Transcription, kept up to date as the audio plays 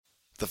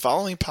The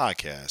following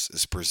podcast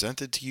is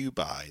presented to you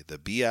by the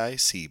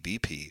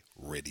BICBP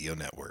Radio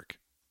Network.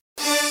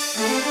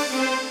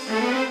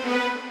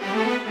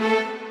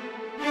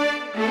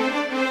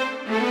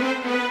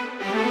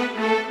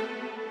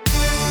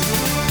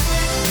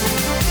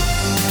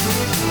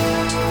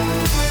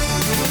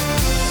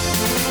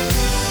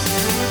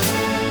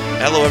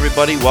 Hello,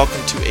 everybody.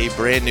 Welcome to a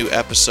brand new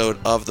episode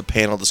of the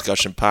Panel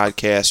Discussion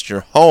Podcast, your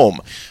home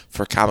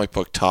for comic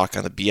book talk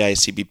on the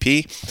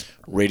BICBP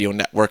Radio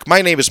Network.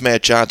 My name is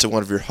Matt Johnson,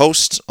 one of your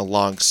hosts,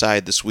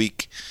 alongside this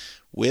week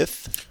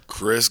with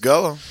Chris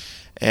Gullo.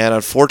 And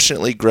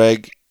unfortunately,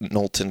 Greg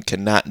Knowlton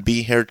cannot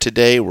be here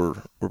today.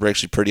 We're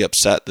actually pretty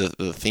upset.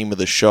 The theme of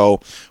the show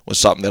was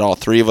something that all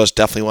three of us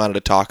definitely wanted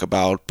to talk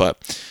about,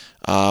 but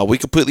we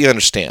completely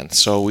understand.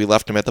 So we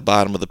left him at the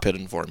bottom of the pit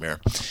in Vormir.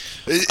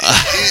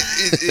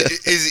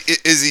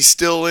 Is he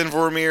still in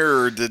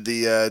Vormir, or did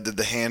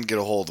the hand get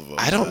a hold of him?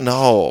 I don't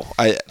know.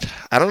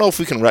 I don't know if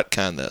we can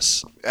retcon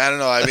this. I don't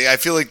know. I mean, I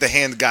feel like the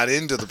hand got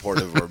into the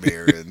port of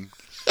Vormir, and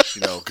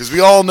because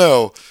we all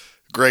know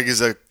Greg is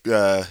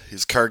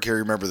his card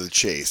carrier member of the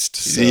Chaste.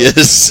 So.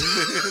 Yes.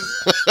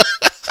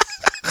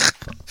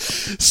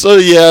 So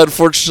yeah,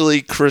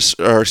 unfortunately,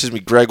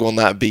 Greg will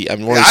not be. I'm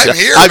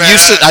here,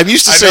 I'm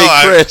used to saying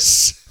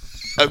Chris.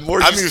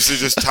 I'm used to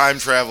just time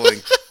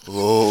traveling.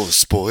 Oh,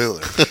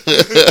 spoiler!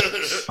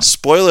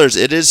 Spoilers.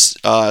 It is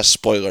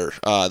spoiler.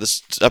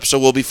 This episode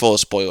will be full of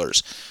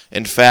spoilers.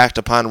 In fact,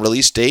 upon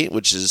release date,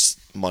 which is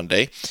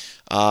Monday,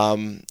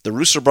 the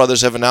Russo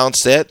brothers have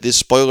announced that this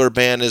spoiler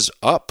ban is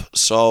up.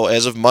 So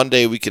as of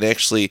Monday, we can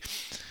actually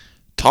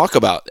talk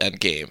about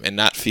Endgame and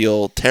not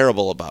feel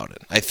terrible about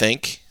it, I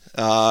think.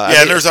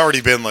 And there's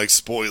already been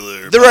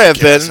spoiler. There have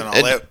been. And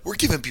all that. We're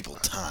giving people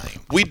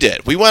time. We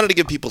did. We wanted to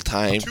give people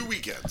time. 2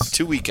 weekends.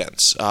 2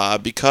 weekends.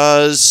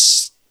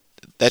 Because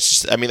that's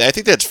just. I mean, I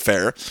think that's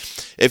fair.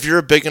 If you're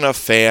a big enough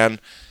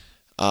fan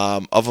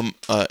of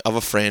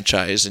a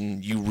franchise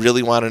and you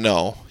really want to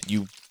know,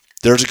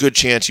 there's a good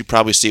chance you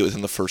probably see it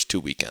within the first 2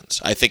 weekends.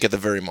 I think at the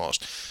very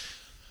most.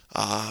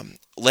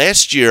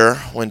 Last year,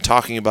 when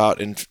talking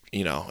about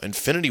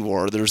Infinity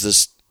War, there was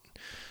this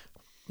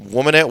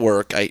woman at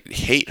work. I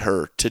hate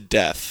her to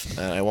death,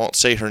 and I won't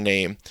say her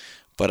name,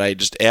 but I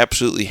just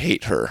absolutely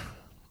hate her,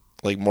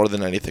 more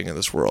than anything in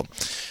this world,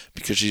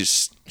 because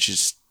she's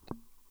just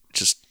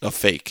a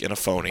fake and a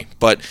phony.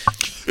 But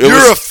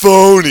You're a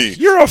phony.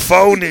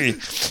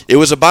 It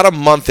was about a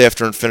month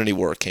after Infinity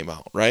War came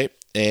out, right?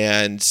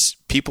 And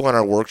people in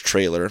our work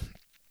trailer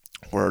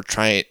were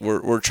trying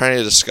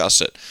to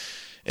discuss it.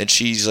 And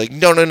she's like,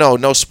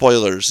 no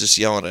spoilers, just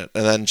yelling it.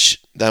 And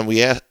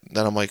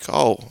then I'm like,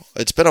 oh,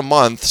 it's been a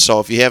month,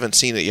 so if you haven't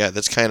seen it yet,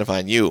 that's kind of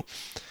on you.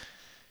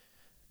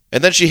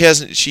 And then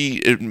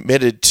she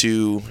admitted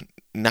to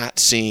not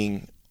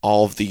seeing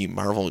all of the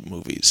Marvel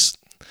movies,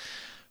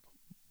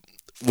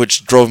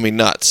 which drove me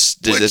nuts.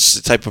 It's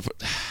the type of...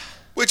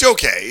 Which,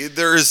 okay,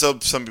 there is some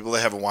people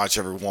that haven't watched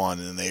every one,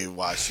 and they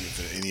watch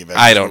any of it.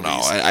 I don't know.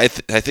 I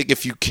think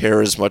if you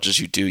care as much as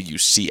you do, you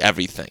see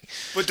everything.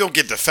 But don't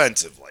get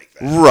defensive like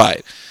that.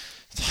 Right.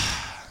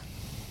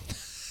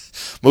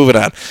 Moving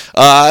on.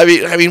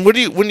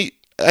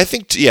 I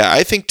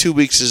think 2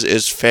 weeks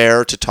is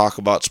fair to talk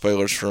about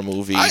spoilers for a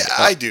movie.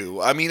 I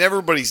do. I mean,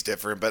 everybody's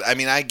different, but I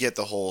mean, I get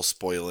the whole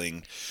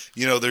spoiling.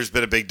 There's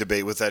been a big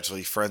debate with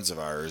actually friends of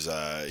ours.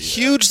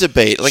 Huge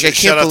debate. I can't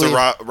shout believe...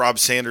 out to Rob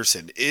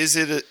Sanderson. Is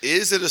it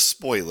a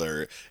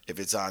spoiler if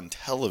it's on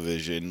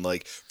television?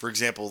 For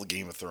example, the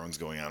Game of Thrones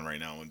going on right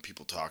now, when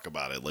people talk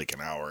about it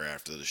an hour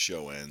after the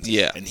show ends.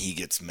 Yeah. And he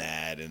gets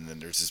mad, and then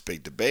there's this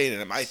big debate.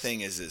 And my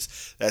thing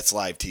is that's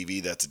live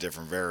TV. That's a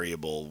different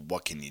variable.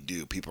 What can you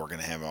do? People are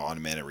going to have an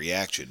automatic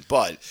reaction.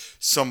 But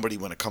somebody,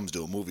 when it comes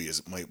to a movie,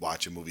 might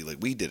watch a movie like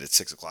we did at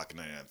 6 o'clock at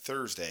night on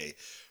Thursday,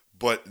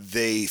 but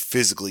they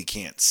physically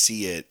can't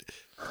see it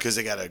because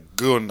they got to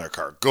go in their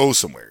car, go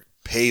somewhere,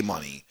 pay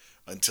money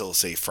until,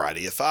 say,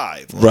 Friday at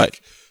 5.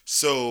 Right.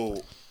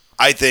 So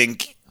I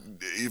think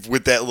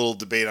with that little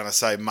debate on the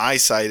side, my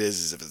side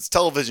is if it's a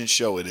television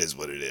show, it is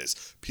what it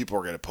is. People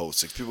are going to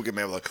post it. People get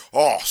mad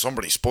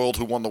somebody spoiled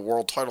who won the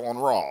world title on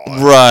Raw.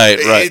 Right.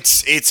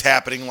 It's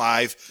happening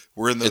live.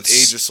 We're in the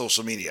age of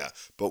social media.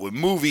 But with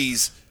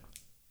movies,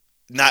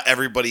 not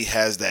everybody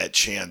has that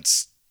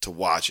chance to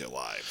watch it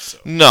live. So.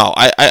 No,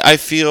 I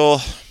feel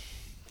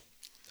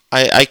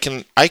I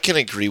can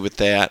agree with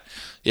that.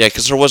 Yeah,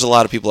 because there was a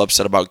lot of people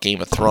upset about Game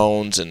of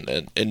Thrones,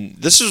 and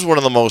this is one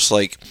of the most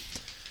I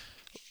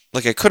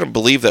couldn't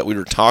believe that we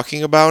were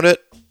talking about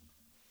it.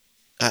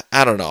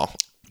 I don't know.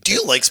 Do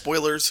you like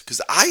spoilers?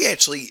 Because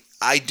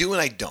I do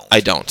and I don't. I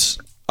don't.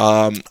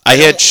 I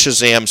had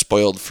Shazam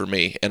spoiled for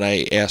me, and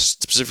I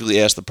specifically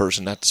asked the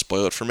person not to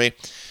spoil it for me.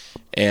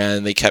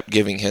 And they kept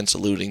giving hints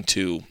alluding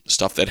to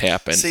stuff that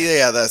happened. See,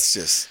 yeah, that's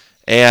just...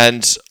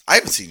 And... I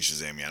haven't seen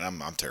Shazam yet. I'm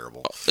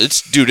terrible.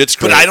 It's great.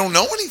 But I don't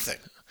know anything.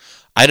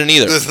 I don't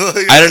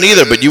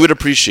either. But you would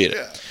appreciate it.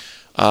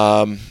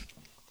 Yeah.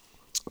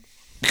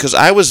 Because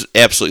I was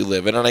absolutely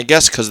livid, and I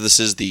guess because this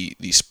is the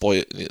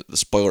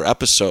spoiler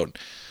episode,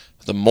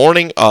 the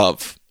morning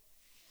of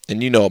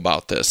and you know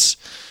about this.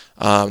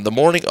 The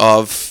morning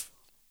of,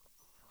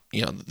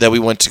 that we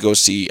went to go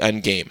see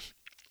Endgame,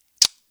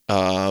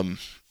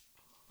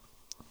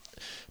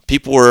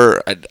 people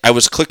were. I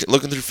was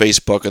looking through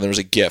Facebook, and there was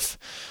a GIF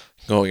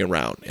going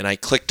around, and I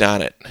clicked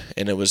on it,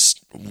 and it was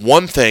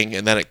one thing,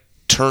 and then it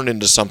turned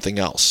into something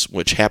else,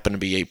 which happened to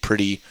be a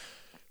pretty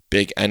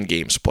big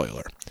Endgame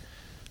spoiler.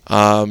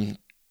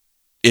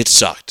 It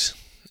sucked.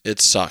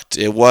 It sucked.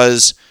 It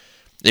was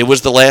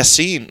the last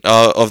scene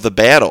of the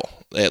battle,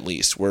 at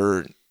least,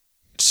 where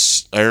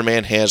Iron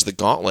Man has the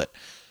gauntlet,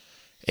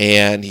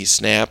 and he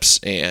snaps,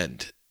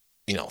 and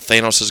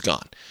Thanos is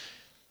gone.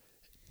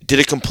 Did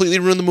it completely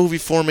ruin the movie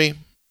for me?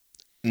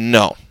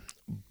 No.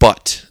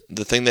 But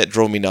the thing that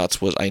drove me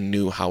nuts was I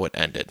knew how it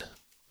ended.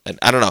 And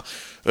I don't know,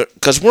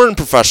 because we're in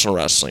professional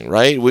wrestling,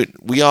 right? We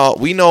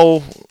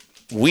know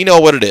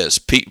what it is.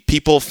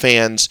 People,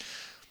 fans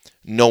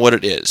know what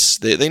it is.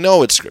 They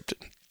know it's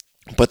scripted.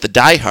 But the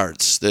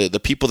diehards, the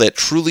people that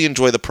truly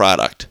enjoy the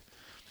product,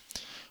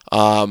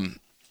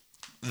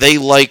 they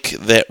like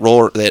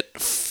that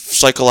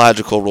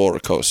psychological roller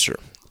coaster,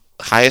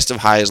 highest of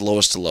highs,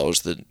 lowest of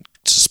lows, the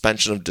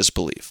suspension of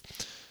disbelief.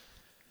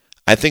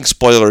 I think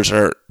spoilers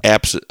are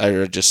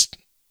just,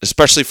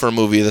 especially for a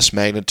movie of this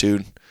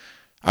magnitude,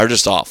 are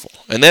just awful,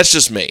 and that's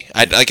just me.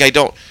 I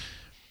don't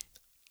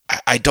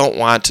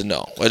want to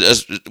know.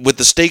 With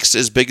the stakes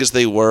as big as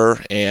they were,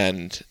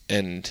 and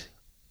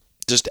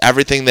just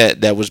everything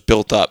that was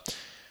built up,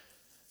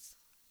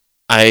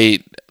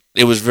 I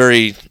was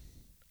very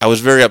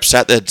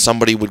upset that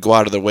somebody would go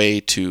out of their way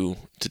to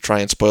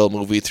try and spoil a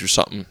movie through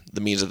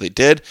the means that they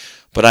did.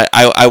 But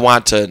I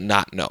want to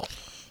not know.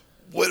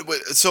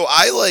 So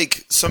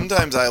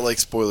sometimes I like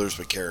spoilers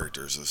with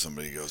characters. If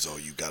somebody goes, "Oh,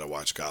 you got to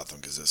watch Gotham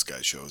because this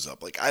guy shows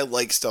up," like I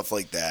like stuff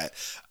like that.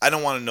 I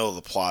don't want to know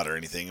the plot or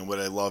anything. And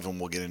what I love, and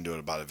we'll get into it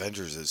about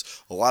Avengers, is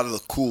a lot of the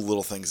cool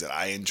little things that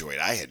I enjoyed.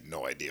 I had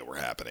no idea were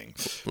happening,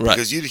 right?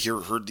 Because you'd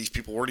heard these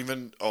people weren't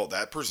even, "Oh,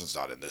 that person's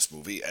not in this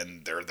movie,"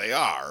 and there they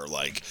are.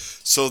 Like,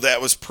 so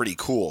that was pretty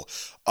cool.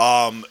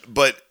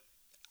 But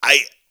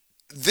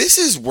this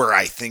is where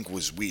I think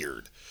was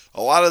weird.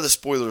 A lot of the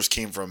spoilers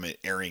came from it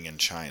airing in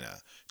China.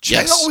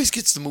 China always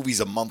gets the movies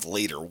a month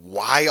later.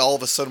 Why all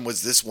of a sudden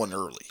was this one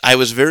early? I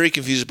was very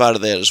confused about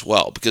that as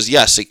well. Because,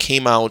 yes, it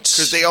came out...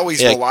 Because they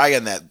always rely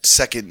on that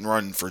second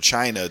run for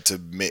China to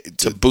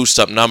boost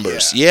up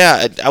numbers.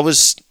 Yeah, I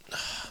was...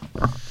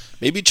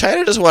 Maybe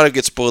China doesn't want to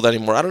get spoiled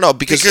anymore. I don't know.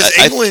 Because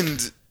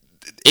England...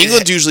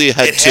 England's usually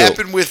ahead, too. It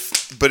happened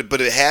with...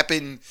 But it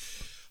happened...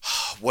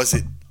 Was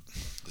it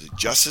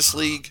Justice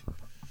League?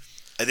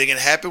 I think it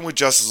happened with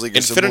Justice League.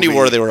 Infinity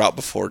War, they were out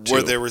before, too.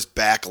 Where there was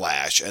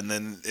backlash, and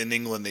then in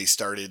England they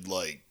started,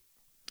 like,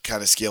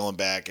 kind of scaling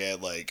back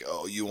at, like,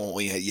 oh, you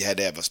had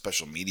to have a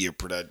special media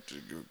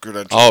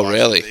credential. Oh,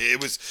 really?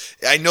 It was...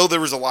 I know there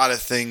was a lot of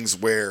things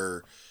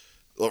where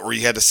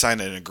you had to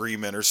sign an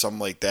agreement or something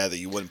like that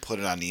you wouldn't put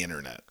it on the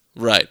internet.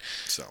 Right.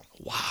 So.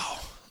 Wow.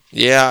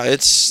 Yeah,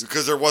 it's...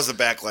 Because there was a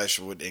backlash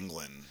with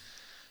England.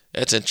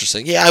 That's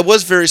interesting. Yeah, I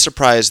was very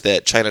surprised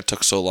that China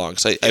took so long.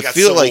 So I got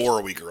feel Civil like War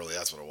a week early.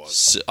 That's what it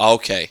was.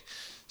 Okay,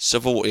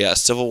 Civil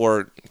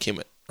War came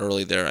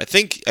early there.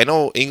 I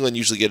know England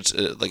usually gets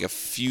like a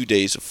few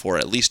days before,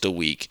 at least a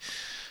week.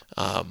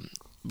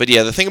 But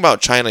yeah, the thing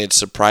about China, it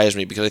surprised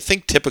me because I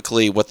think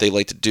typically what they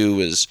like to do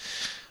is,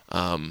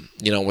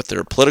 with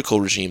their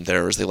political regime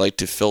there, is they like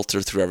to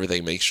filter through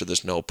everything, make sure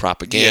there's no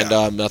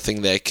propaganda,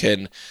 nothing that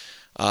can.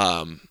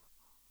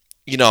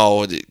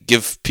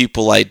 Give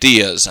people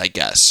ideas, I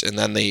guess, and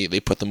then they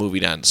put the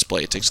movie on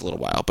display. It takes a little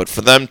while, but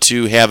for them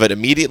to have it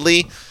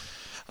immediately,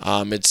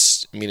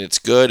 it's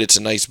good. It's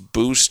a nice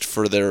boost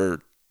for their,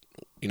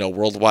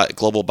 worldwide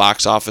global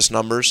box office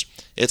numbers.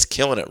 It's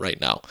killing it right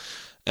now.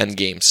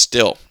 Endgame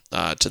still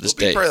to this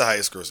day. Probably the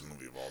highest grossing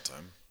movie of all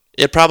time.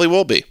 It probably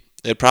will be.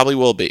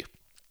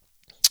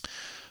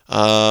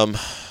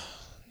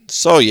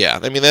 So yeah,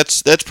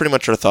 that's pretty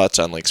much our thoughts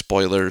on like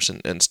spoilers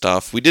and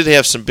stuff. We did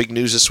have some big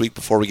news this week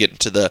before we get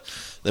into the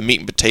meat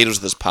and potatoes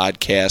of this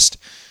podcast.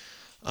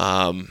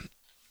 Oh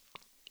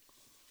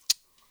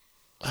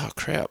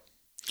crap!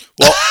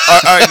 Well, all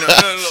right,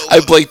 no. I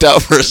blanked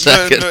out for a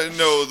second.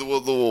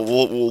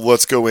 We'll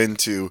let's go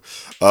into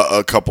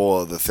a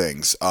couple of the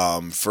things.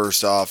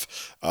 First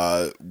off,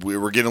 we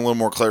were getting a little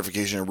more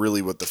clarification on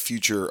really what the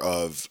future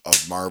of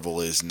Marvel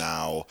is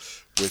now,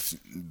 with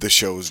the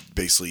shows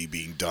basically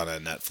being done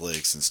on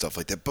Netflix and stuff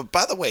like that. But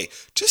by the way,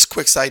 just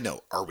quick side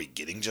note, are we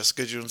getting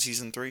Jessica Jones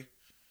season 3?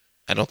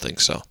 I don't think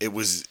so. It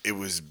was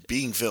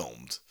being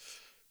filmed,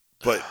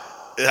 but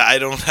I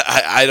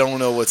don't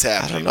know what's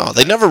happening. I don't know.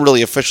 They never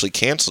really officially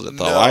canceled it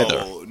though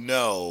either.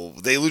 No.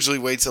 They usually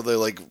wait till they're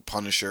like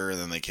Punisher and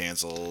then they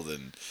canceled,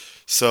 and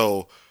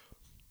so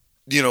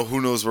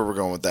who knows where we're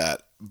going with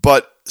that.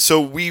 But so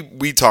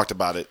we talked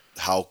about it,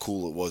 how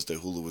cool it was that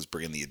Hulu was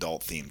bringing the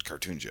adult-themed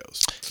cartoon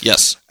shows.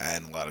 Yes.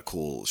 And a lot of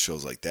cool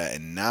shows like that.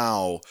 And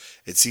now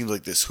it seems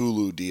like this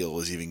Hulu deal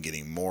is even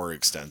getting more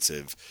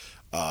extensive.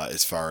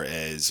 as far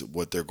as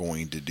what they're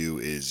going to do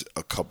is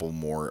a couple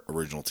more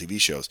original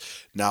TV shows.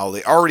 Now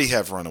they already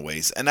have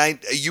Runaways, and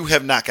you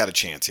have not got a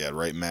chance yet,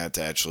 right, Matt,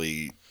 to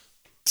actually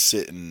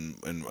sit and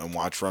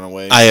watch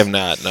Runaways? I have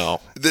not.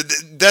 No.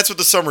 That's what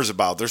the summer's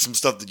about. There's some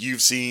stuff that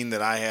you've seen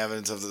that I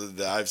haven't, stuff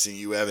that I've seen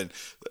you haven't.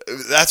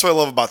 That's what I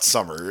love about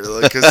summer,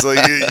 because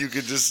you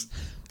could just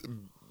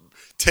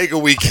take a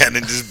weekend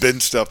and just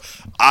binge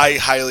stuff. I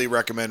highly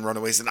recommend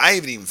Runaways, and I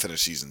haven't even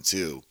finished season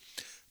 2,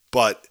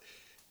 but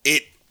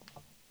it.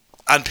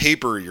 On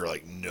paper, you're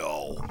like,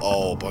 no,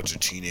 a bunch of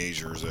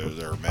teenagers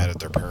they're mad at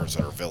their parents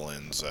that are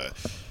villains,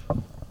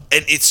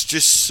 and it's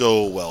just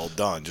so well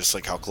done, just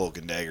like how Cloak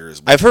and Dagger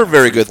is. I've heard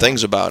very good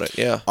things about it.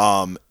 Yeah.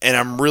 And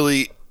I'm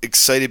really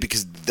excited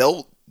because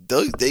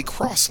they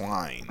cross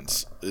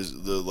lines,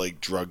 the like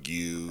drug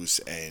use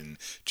and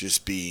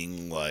just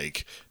being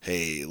like,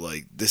 hey,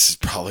 like this is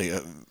probably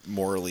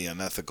morally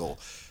unethical.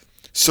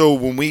 So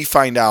when we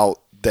find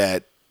out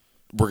that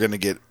we're gonna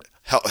get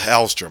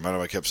Hellstrom. I know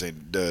I kept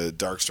saying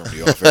Darkstorm to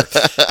you off air.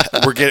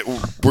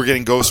 We're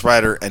getting Ghost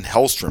Rider and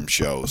Hellstrom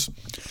shows.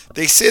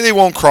 They say they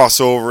won't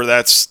cross over.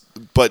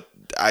 But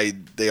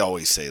they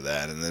always say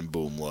that, and then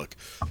boom, look,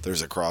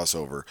 there's a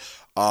crossover.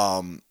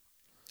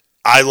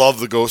 I love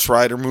the Ghost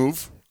Rider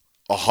move,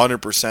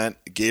 100%.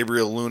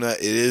 Gabriel Luna,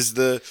 it is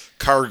the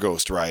car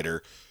Ghost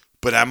Rider,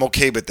 but I'm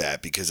okay with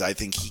that because I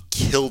think he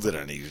killed it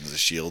on Agents of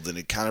S.H.I.E.L.D., and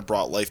it kind of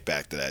brought life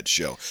back to that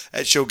show.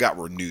 That show got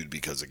renewed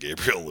because of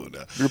Gabriel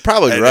Luna. You're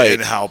probably right.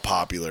 And how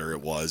popular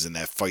it was, and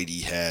that fight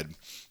he had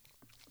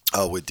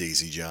with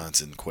Daisy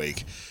Johnson,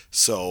 Quake.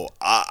 So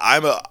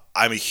I'm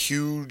a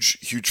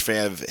huge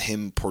fan of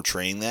him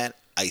portraying that.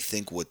 I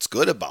think what's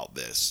good about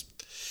this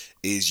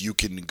is you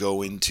can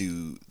go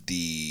into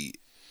you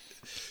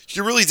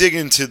can really dig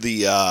into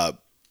the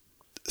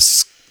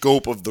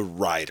scope of the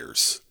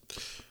writers.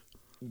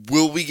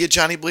 Will we get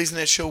Johnny Blaze in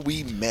that show?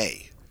 We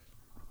may.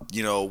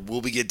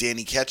 Will we get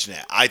Danny Ketch in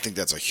that? I think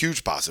that's a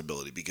huge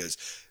possibility because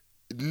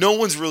no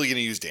one's really going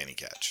to use Danny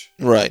Ketch.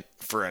 Right.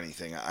 For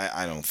anything,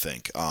 I don't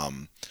think.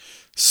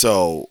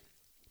 So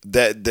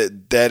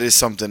that is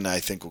something I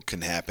think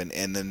can happen.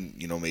 And then,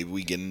 maybe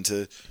we get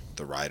into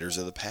the Riders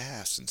of the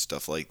Past and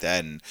stuff like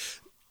that. And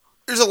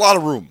there's a lot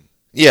of room.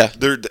 Yeah.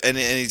 And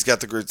he's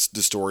got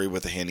the story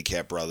with the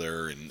handicapped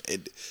brother. And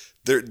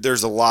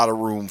there's a lot of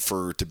room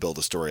to build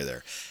a story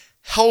there.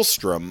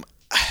 Hellstrom,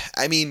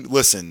 I mean,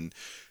 listen,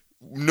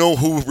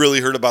 who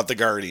really heard about the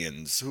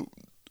Guardians?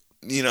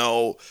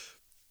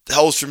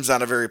 Hellstrom's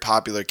not a very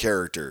popular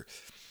character.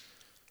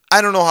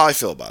 I don't know how I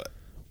feel about it.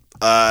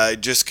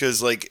 Just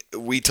because, like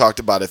we talked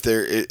about, if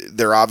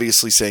they're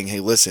obviously saying, "Hey,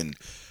 listen,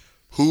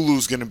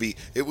 Hulu's going to be."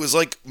 It was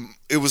like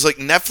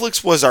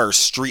Netflix was our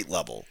street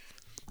level,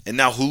 and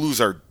now Hulu's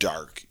our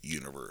dark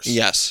universe.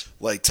 Yes,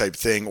 like type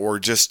thing, or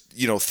just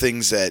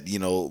things that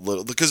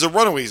because the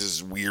Runaways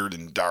is weird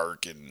and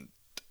dark and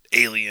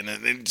alien,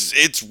 and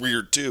it's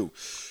weird too.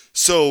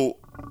 So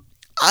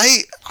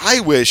I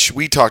wish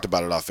we talked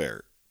about it off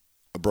air.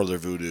 Brother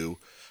Voodoo.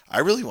 I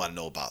really want to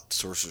know about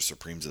Sorcerer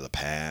Supremes of the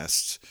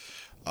past.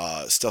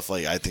 Stuff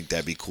like I think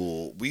that'd be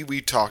cool.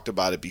 We talked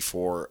about it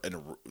before in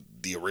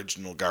the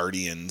original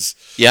Guardians.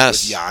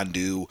 Yes. With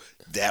Yondu.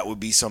 That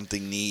would be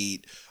something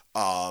neat.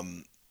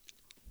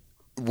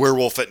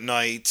 Werewolf at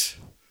Night.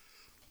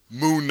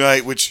 Moon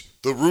Knight, which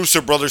the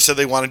Russo brothers said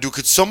they want to do.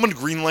 Could someone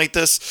greenlight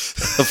this?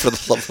 For the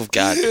love of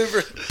God.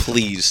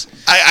 Please.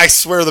 I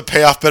swear the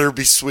payoff better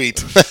be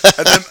sweet.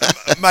 And then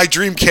my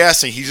dream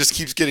casting, he just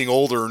keeps getting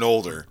older and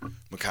older.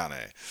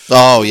 McConaughey.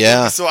 Oh,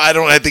 yeah. So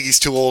I think he's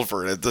too old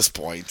for it at this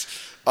point.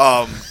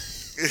 That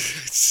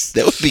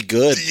would be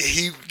good.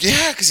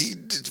 Because he,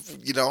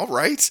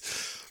 right?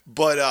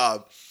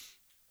 But,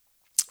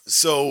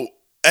 so,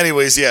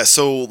 anyways, yeah,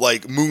 so,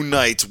 like, Moon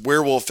Knight,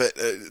 Werewolf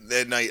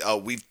at Night,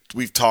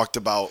 we've talked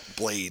about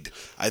Blade.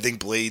 I think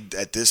Blade,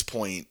 at this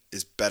point,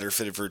 is better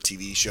fitted for a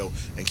TV show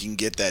and can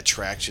get that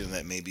traction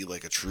that maybe,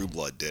 like, a True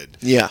Blood did.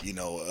 Yeah.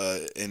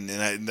 And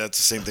that's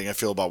the same thing I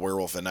feel about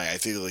Werewolf at Night. I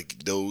feel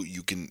like, though,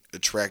 you can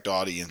attract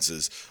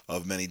audiences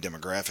of many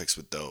demographics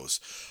with those.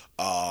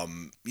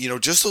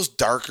 Just those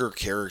darker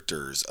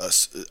characters,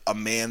 a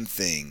Man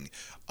Thing,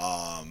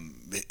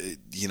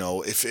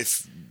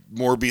 if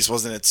Morbius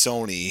wasn't at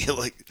Sony,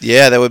 like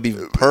that would be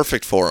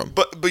perfect for him.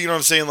 But you know what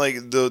I'm saying,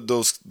 like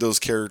those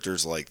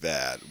characters like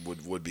that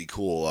would be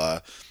cool.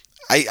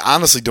 I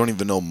honestly don't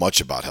even know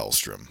much about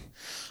Hellstrom.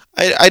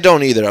 I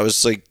don't either. I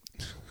was like,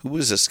 who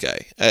is this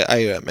guy?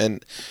 I am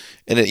and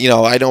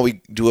I know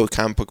we do a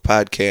comic book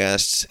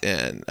podcast,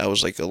 and I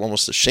was like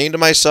almost ashamed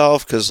of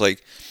myself because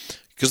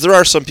there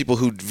are some people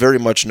who very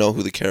much know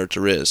who the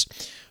character is,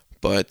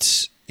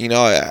 but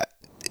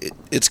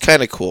it's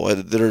kind of cool.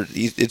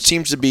 It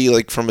seems to be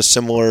like from a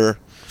similar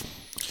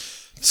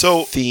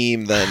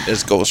theme than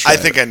as Ghost Rider.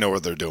 I think I know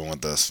what they're doing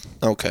with this.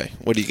 Okay,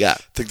 what do you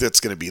got? I think that's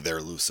going to be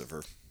their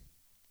Lucifer.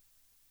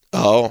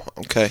 Oh,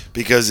 okay.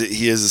 Because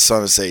he is the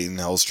son of Satan,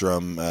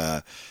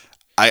 Hellstrom.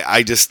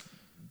 I just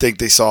think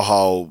they saw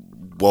how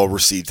well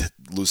received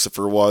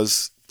Lucifer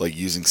was, like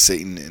using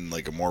Satan in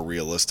like a more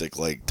realistic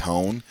like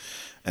tone.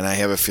 And I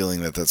have a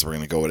feeling that that's where we're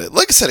going to go with it.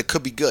 Like I said, it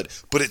could be good,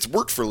 but it's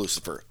worked for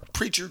Lucifer.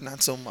 Preacher,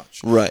 not so much.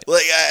 Right.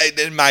 Like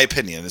in my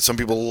opinion, some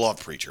people love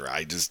Preacher.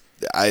 I just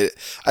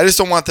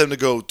don't want them to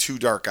go too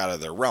dark out of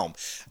their realm.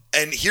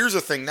 And here's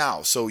the thing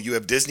now. So you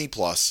have Disney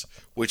Plus,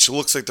 which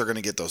looks like they're going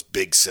to get those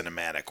big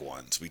cinematic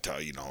ones. We tell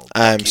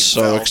I'm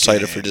so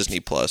excited for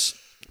Disney Plus.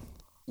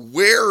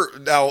 Where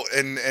now?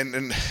 And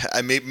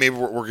maybe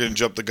we're going to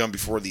jump the gun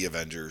before the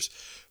Avengers,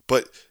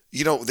 but.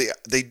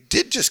 They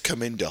did just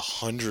come into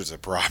hundreds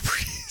of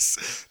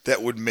properties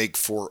that would make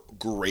for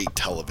great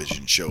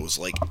television shows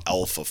like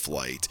Alpha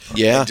Flight.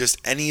 Yeah. And just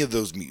any of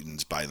those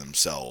mutants by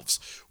themselves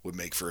would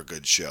make for a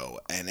good show.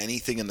 And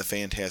anything in the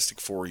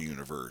Fantastic Four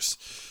universe.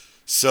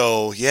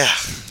 So, yeah.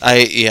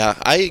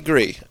 I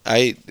agree.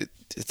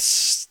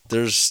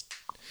 There's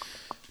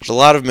a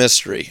lot of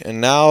mystery. And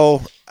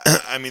now...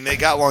 I mean, they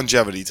got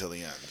longevity till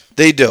the end.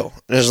 They do.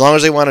 And as long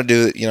as they want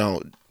to do,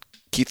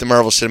 keep the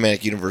Marvel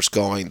Cinematic Universe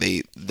going,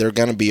 they're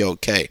going to be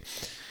okay.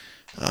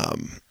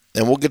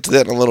 And we'll get to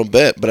that in a little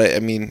bit, but I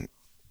mean,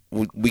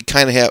 we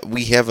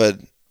have a,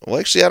 well,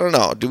 actually, I don't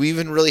know. Do we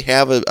even really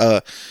have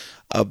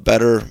a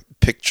better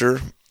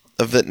picture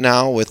of it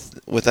now with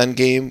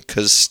Endgame?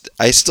 Because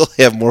I still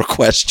have more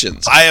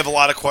questions. I have a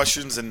lot of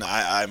questions, and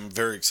I'm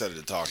very excited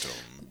to talk to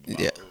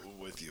them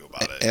with you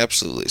about it.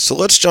 Absolutely. So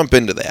let's jump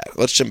into that.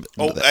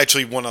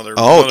 Actually, one other.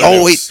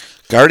 Wait.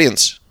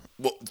 Guardians.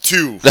 Well,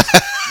 two.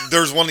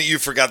 There's one that you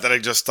forgot that I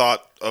just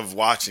thought of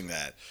watching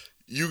that.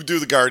 You do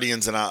the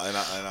Guardians and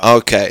I'll...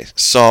 Okay,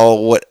 so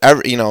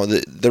whatever,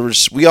 there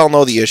was. We all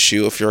know the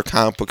issue. If you're a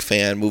comic book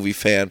fan, movie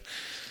fan,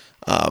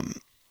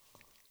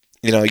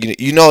 you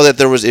know that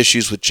there was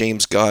issues with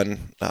James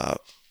Gunn,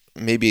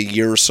 maybe a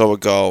year or so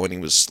ago, and he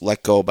was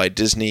let go by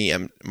Disney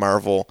and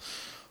Marvel,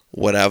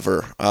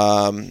 whatever.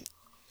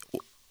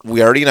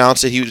 We already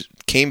announced that he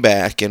came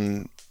back,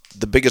 and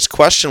the biggest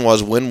question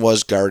was, when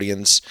was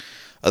Guardians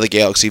of the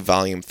Galaxy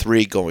Volume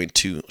 3 going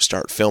to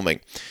start filming?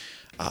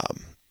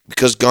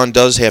 Because Gunn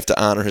does have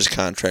to honor his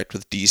contract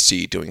with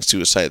DC doing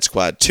Suicide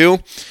Squad 2,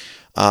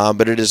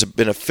 but it has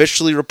been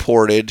officially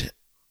reported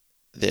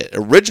that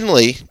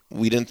originally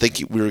we didn't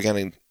think we were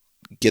going to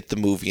get the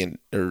movie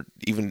or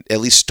even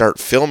at least start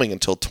filming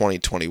until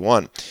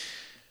 2021.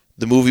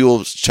 The movie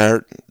will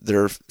start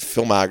their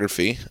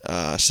filmography,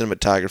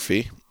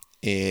 cinematography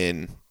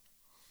in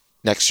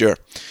next year.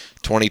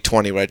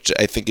 2020, which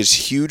I think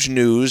is huge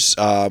news.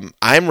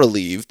 I'm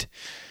relieved,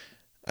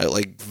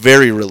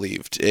 very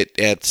relieved.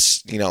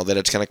 It's that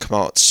it's going to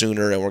come out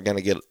sooner, and we're going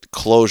to get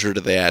closure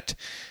to that.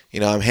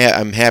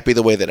 I'm happy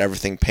the way that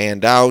everything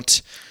panned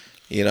out.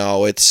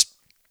 It's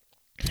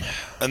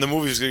and the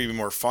movie's going to be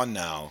more fun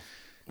now.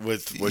 We'll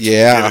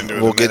get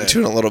into it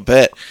in a little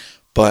bit,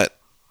 but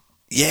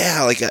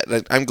yeah,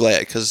 I'm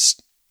glad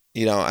because.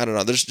 I don't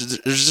know. There's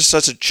just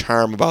such a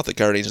charm about the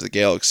Guardians of the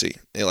Galaxy.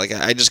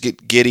 I just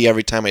get giddy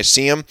every time I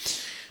see them.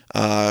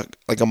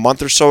 Like a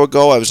month or so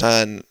ago, I was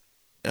on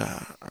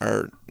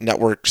our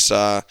network's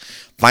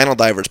Vinyl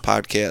Divers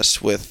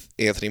podcast with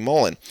Anthony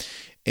Mullen,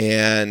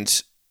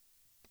 and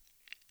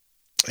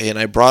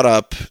I brought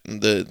up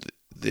the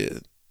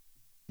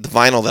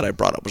vinyl that I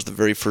brought up was the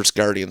very first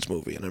Guardians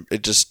movie, and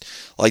it just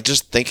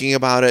thinking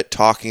about it,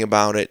 talking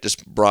about it,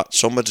 just brought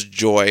so much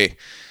joy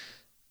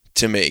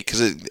to me, because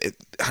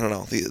I don't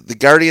know, the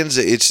Guardians,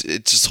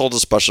 it just holds a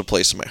special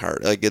place in my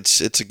heart.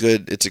 It's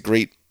a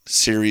great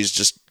series,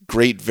 just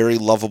great, very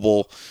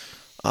lovable,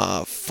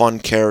 fun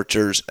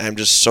characters. I'm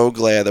just so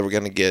glad that we're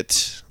gonna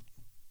get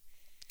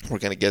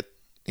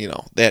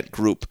that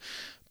group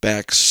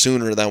back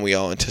sooner than we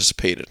all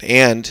anticipated,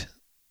 and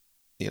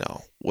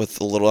with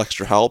a little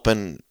extra help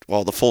and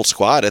the full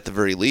squad at the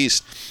very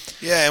least.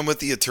 Yeah, and with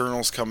the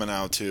Eternals coming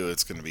out too,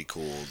 it's gonna be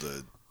cool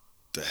to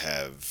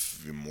have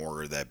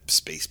more of that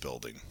space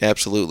building.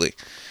 Absolutely.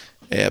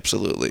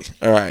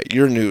 All right,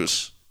 your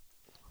news.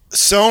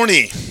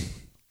 Sony,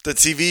 the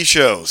TV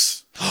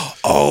shows.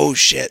 Oh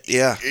shit!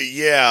 Yeah.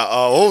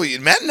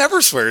 Matt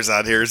never swears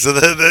on here, so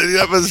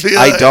that must be.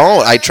 I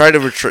don't. I try to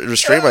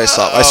restrain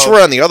myself. I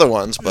swear on the other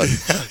ones, but.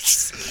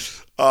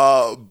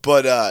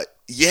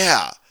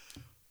 Yeah.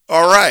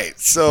 All right.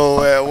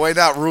 So why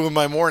not ruin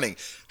my morning?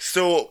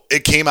 So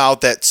it came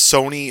out that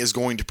Sony is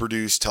going to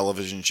produce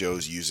television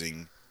shows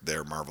using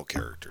their Marvel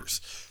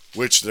characters,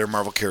 which their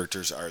Marvel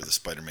characters are the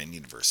Spider-Man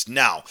universe.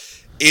 Now,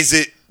 is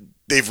it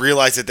they've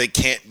realized that they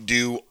can't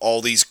do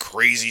all these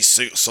crazy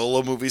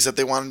solo movies that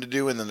they wanted to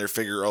do, and then they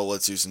figure,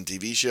 let's do some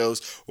TV shows,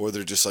 or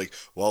they're just like,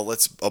 well,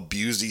 let's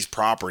abuse these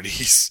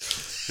properties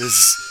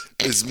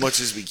as much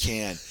as we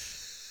can.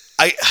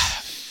 I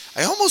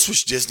almost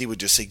wish Disney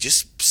would just say,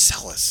 just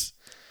sell us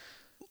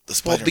the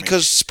Spider-Man. Well,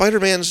 because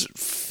Spider-Man's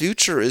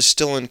future is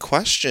still in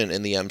question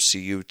in the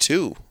MCU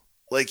too.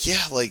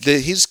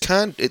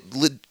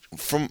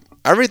 From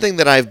everything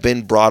that I've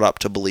been brought up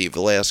to believe the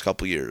last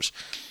couple years,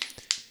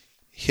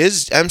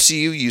 his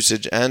MCU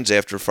usage ends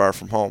after Far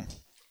From Home,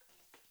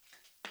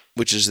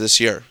 which is this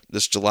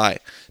July.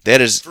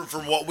 That is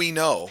from what we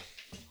know.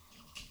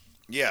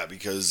 Yeah,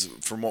 because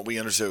from what we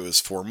understood, it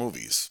was 4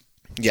 movies.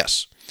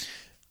 Yes,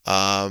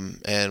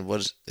 And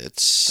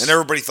it's And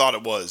everybody thought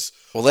it was.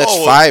 well, that's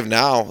Oh, 5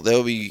 now. That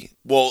will be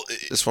Well,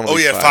 this one. Will oh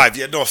be yeah, 5. 5.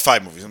 Yeah, no,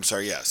 5 movies. I'm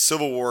sorry. Yeah,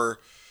 Civil War,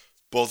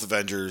 both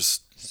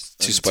Avengers,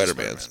 2 and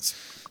Spider-Mans.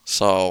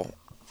 So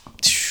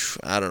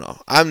I don't know.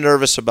 I'm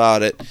nervous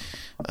about it.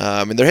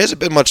 And there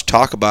hasn't been much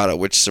talk about it,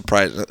 which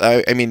surprised.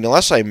 I mean,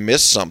 unless I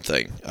missed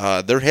something,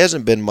 there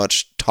hasn't been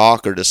much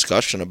talk or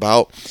discussion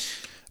about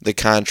the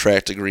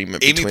contract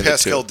agreement Amy between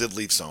Pascal the two. did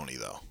leave Sony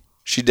though,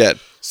 She did.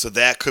 so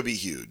that could be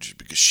huge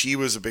because she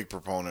was a big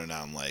proponent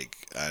on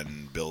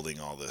building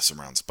all this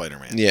around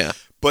Spider-Man. Yeah.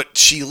 But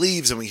she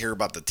leaves, and we hear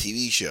about the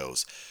TV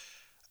shows.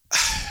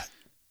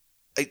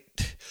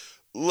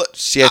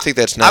 See, I think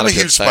that's not I'm a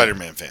good huge sign.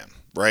 Spider-Man fan,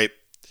 right?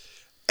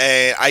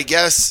 And I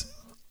guess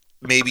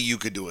maybe you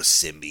could do a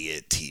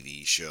symbiote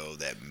TV show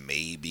that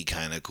may be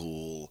kind of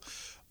cool.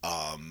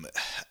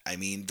 I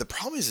mean, the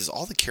problem is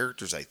all the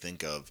characters I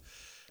think of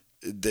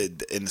in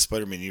the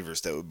Spider-Man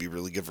universe that would be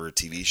really good for a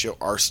TV show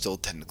are still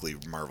technically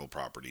Marvel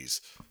properties,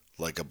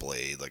 like a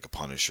Blade, like a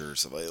Punisher,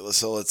 stuff like that.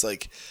 So it's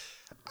like,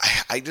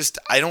 I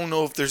don't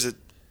know if there's a.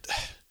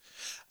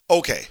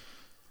 Okay,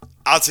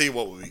 I'll tell you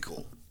what would be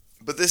cool,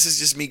 but this is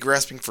just me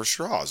grasping for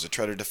straws to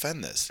try to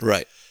defend this.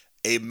 Right.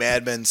 A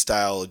Mad Men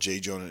style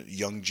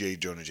young J.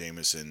 Jonah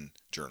Jameson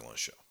journalist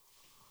show.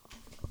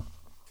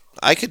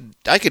 I could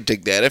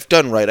dig that. If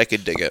done right, I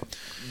could dig it.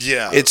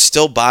 Yeah, It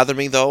still bothered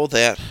me though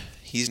that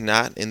he's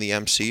not in the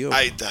MCU.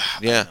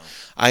 Yeah,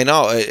 I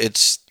know.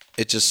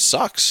 It just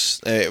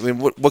sucks. I mean,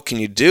 what can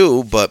you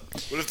do? But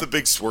What if the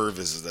big swerve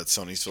is that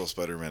Sony sold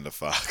Spider-Man to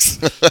Fox?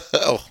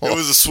 oh, It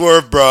was a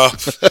swerve, bro.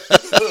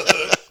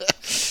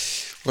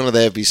 wouldn't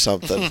that be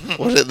something?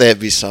 Wouldn't that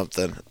be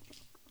something?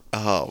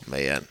 Oh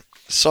man.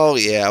 So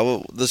yeah,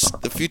 well,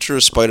 the future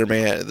of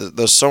Spider-Man,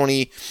 the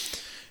Sony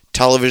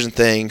television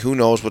thing. Who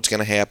knows what's going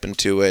to happen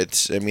to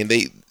it? I mean,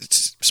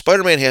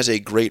 Spider-Man has a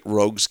great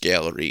rogues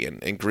gallery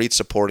and great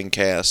supporting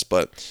cast,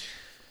 but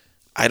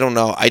I don't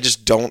know. I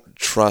just don't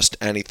trust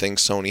anything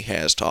Sony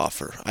has to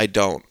offer. I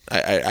don't.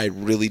 I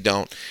really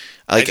don't.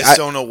 I just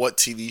don't know what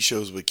TV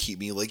shows would keep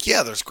me like.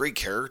 Yeah, there's great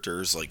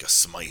characters like a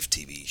Smythe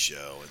TV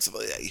show and stuff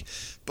like that,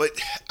 but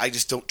I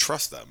just don't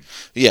trust them.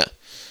 Yeah.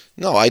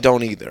 No, I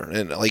don't either.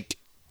 And like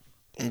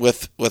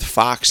with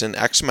Fox and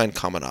X-Men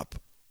coming up,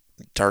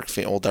 Dark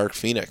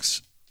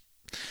Phoenix.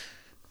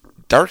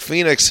 Dark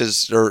Phoenix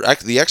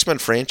the X-Men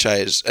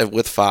franchise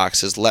with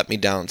Fox has let me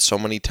down so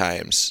many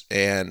times,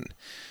 and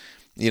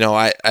you know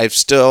I've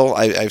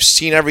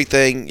seen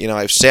everything. You know,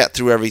 I've sat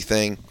through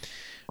everything.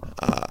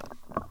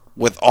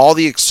 With all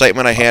the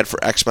excitement I had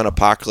for X-Men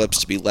Apocalypse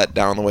to be let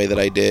down the way that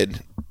I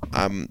did,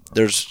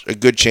 there's a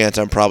good chance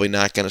I'm probably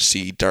not going to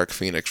see Dark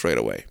Phoenix right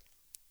away.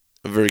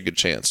 A very good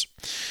chance,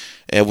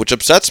 and which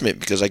upsets me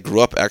because I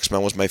grew up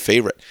X-Men was my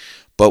favorite.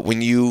 But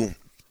when you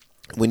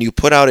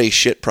put out a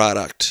shit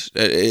product,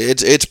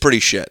 it's pretty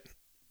shit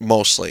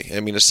mostly. I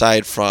mean,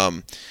 aside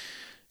from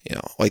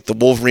like the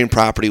Wolverine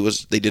property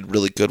they did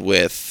really good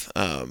with.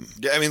 Yeah,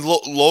 I mean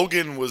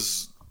Logan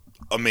was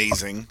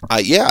amazing.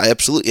 Yeah,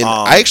 absolutely. And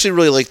I actually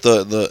really like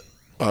the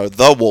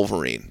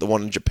Wolverine, the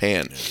one in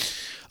Japan.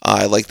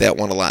 I like that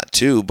one a lot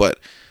too. But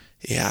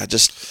yeah,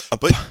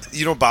 But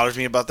you know what bothers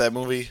me about that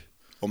movie?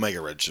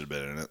 Omega Red should have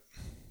been in it.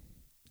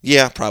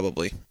 Yeah,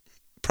 probably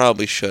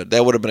should.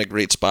 That would have been a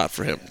great spot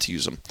for him to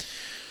use him.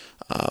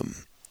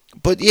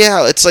 But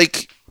yeah, it's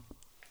like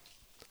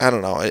I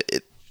don't know.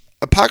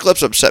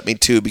 Apocalypse upset me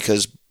too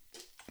because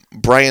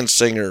Bryan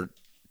Singer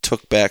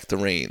took back the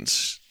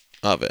reins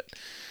of it,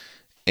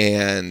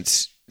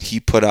 and he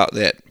put out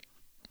that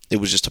it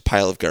was just a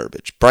pile of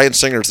garbage. Bryan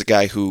Singer is the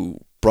guy who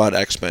brought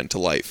X-Men to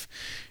life,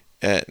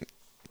 and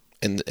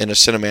in a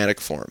cinematic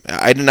form.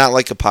 I did not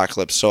like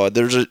Apocalypse, so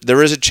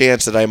there is a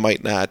chance that I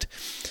might not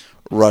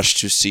rush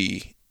to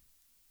see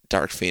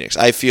Dark Phoenix.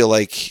 I feel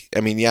like,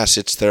 I mean, yes,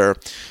 it's their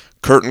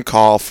curtain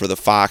call for the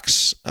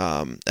Fox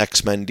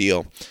X-Men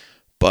deal,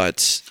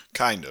 but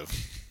Kind of.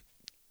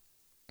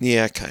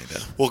 yeah, kind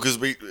of. Well, because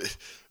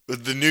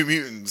the New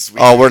Mutants.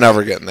 We're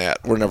never getting that.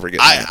 We're never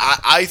getting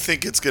that. I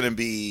think it's gonna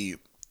be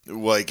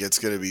like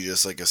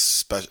just like a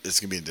special. It's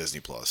gonna be in Disney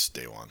Plus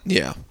day one.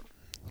 Yeah,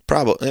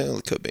 probably.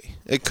 It could be.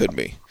 It could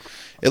be.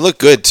 It looked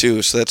good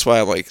too, so that's why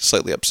I'm like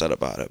slightly upset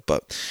about it.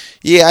 But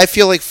yeah, I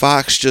feel like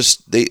Fox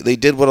just they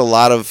did what a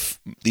lot of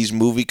these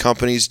movie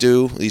companies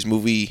do. These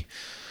movie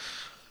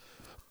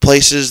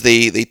places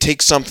they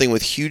take something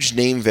with huge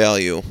name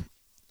value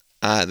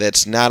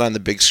that's not on the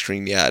big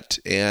screen yet,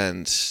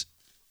 and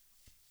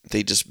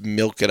they just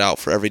milk it out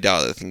for every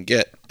dollar they can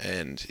get.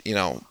 And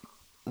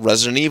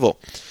Resident Evil.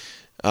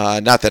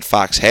 Not that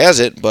Fox has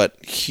it,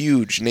 but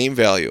huge name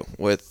value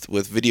with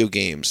video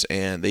games,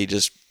 and they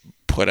just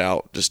put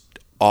out just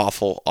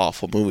awful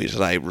movies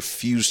that I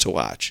refuse to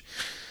watch.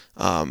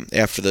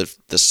 After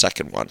the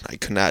second one, I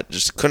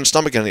couldn't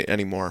stomach it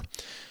anymore.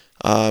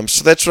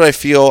 So that's what I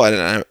feel,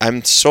 and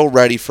I'm so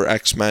ready for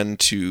X-Men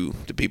to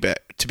be back,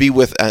 to be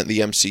with the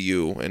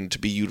MCU and to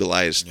be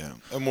utilized. Yeah,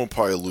 and we'll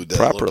probably allude that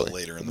properly a little bit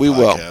later in the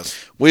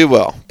podcast. We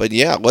will. But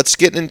yeah, let's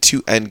get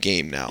into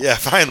Endgame now. Yeah,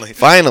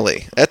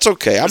 finally. That's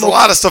okay. There's a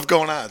lot of stuff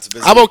going on. It's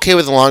busy. I'm okay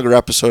with a longer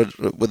episode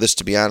with this,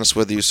 to be honest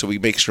with you, so we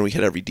make sure we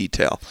hit every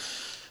detail.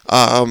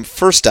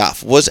 First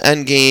off, was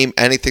Endgame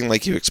anything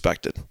like you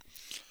expected?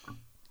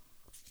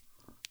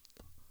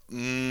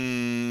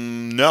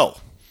 No.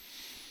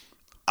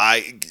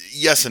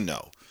 Yes and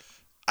no.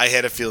 I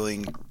had a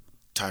feeling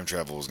time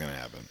travel was going to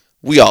happen.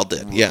 We all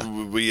did, yeah.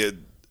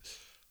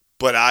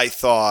 But I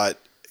thought,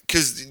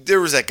 because there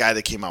was that guy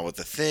that came out with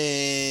the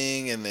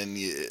thing, and then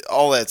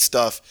all that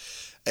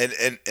stuff,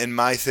 and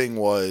my thing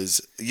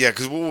was,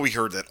 because we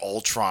heard that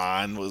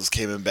Ultron was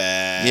coming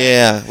back.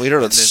 Yeah, we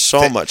heard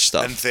so much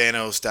stuff. And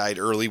Thanos died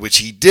early, which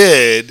he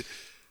did.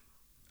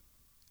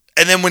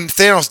 And then when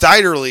Thanos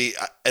died early,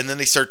 and then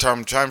they start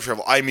talking time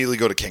travel, I immediately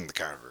go to King the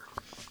Conqueror.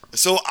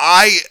 So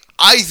I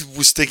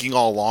was thinking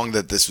all along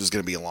that this was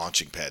going to be a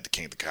launching pad to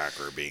King the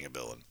Conqueror being a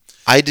villain.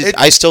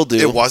 I still do.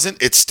 It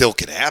wasn't. It still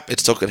could happen. It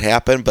still could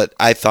happen, but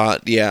I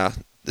thought,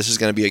 this is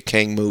going to be a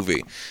King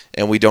movie,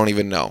 and we don't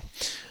even know.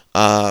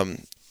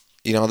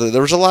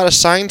 There was a lot of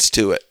signs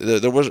to it.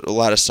 There was a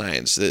lot of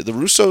signs. The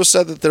Russos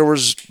said that there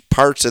was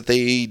parts that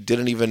they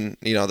didn't even,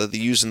 that they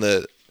used in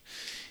the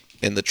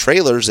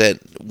trailers that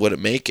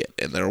wouldn't make it,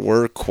 and there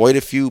were quite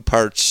a few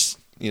parts,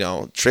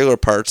 trailer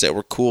parts that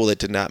were cool that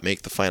did not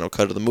make the final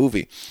cut of the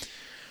movie.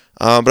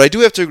 But I do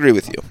have to agree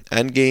with you.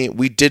 Endgame,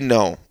 we did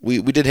know.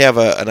 We did have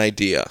an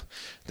idea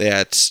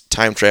that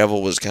time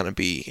travel was going to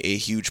be a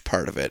huge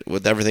part of it.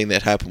 With everything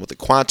that happened with the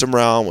quantum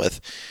realm,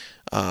 with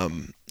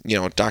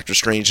Doctor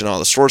Strange and all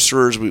the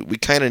sorcerers, we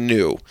kind of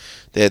knew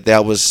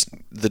that was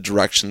the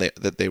direction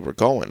that they were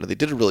going. They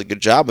did a really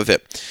good job of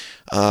it.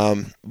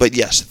 But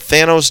yes,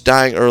 Thanos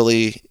dying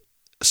early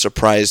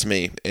surprised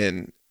me,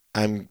 and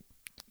I'm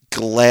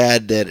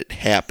glad that it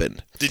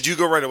happened. Did you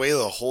go right away,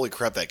 though? Holy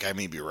crap, that guy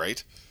may be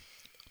right.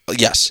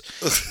 Yes,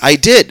 I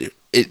did.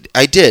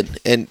 I did,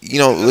 and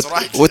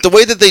with the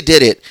way that they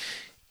did it,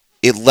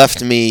 it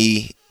left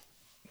me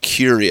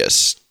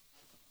curious.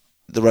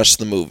 The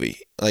rest of the movie,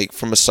 like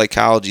from a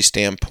psychology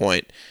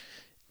standpoint,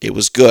 it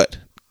was good.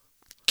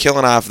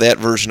 Killing off that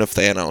version of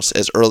Thanos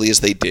as early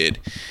as they did.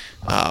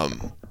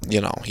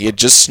 He had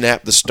just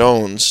snapped the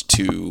stones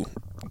to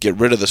get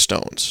rid of the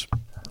stones,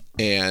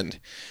 and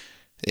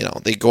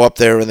they go up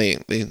there and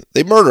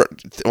they murder.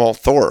 Well,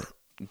 Thor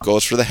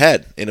goes for the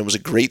head, and it was a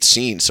great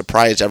scene.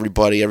 Surprised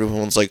everybody.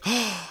 Everyone's like,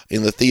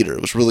 in the theater.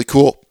 It was really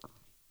cool.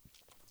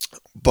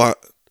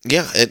 But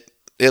yeah,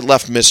 it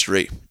left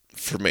mystery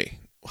for me.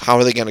 How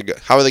are they gonna go?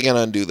 How are they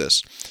gonna undo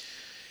this?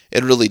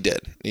 It really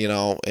did,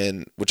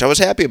 and which I was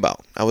happy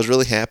about. I was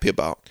really happy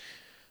about.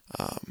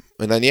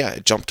 And then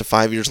it jumped to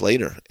 5 years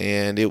later,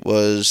 and it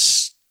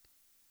was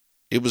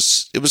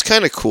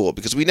kind of cool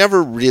because we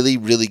never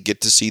really get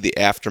to see the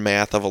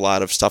aftermath of a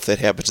lot of stuff that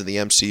happens in the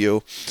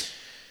MCU.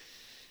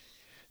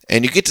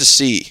 And you get to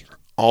see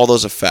all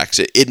those effects.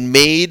 It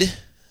made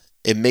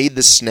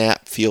the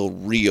snap feel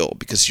real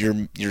because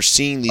you're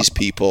seeing these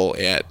people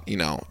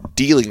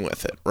dealing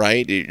with it,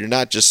 right? It's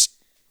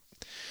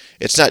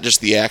not just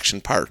the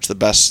action parts, the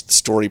best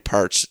story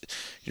parts.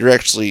 You're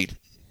actually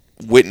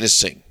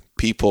witnessing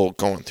people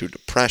going through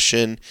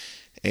depression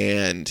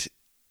and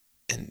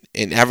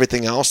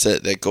everything else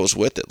that goes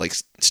with it. Like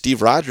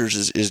Steve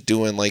Rogers is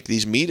doing like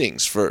these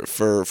meetings for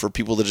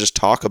people to just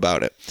talk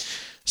about it.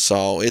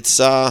 So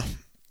it's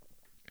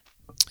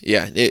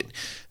legit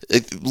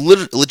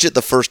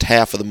the first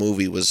half of the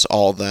movie was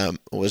all them.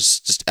 It was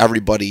just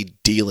everybody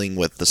dealing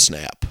with the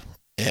snap.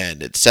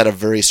 And it set a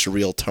very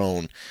surreal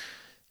tone.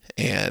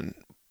 And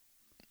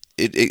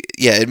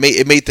it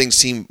made things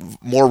seem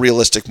more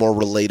realistic, more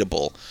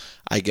relatable,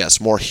 I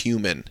guess, more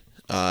human.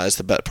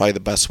 Is probably the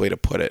best way to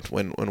put it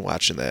when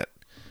watching that.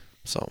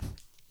 So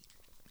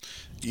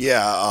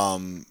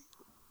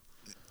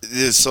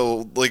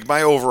so like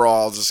my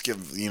overall, I'll just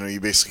give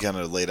you basically kind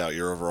of laid out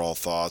your overall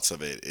thoughts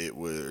of it.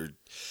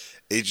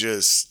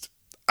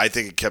 I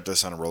think it kept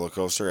us on a roller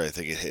coaster. I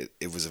think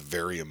it was a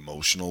very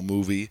emotional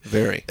movie.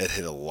 Very. It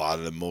hit a lot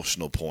of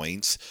emotional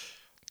points,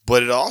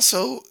 but it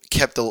also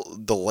kept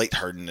the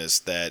lightheartedness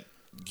that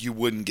you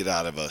wouldn't get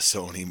out of a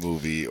Sony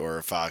movie or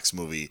a Fox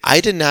movie. I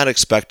did not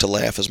expect to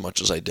laugh as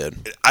much as I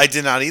did. I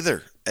did not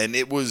either, and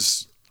it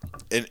was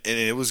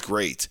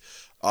great.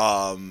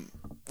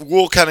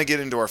 We'll kind of get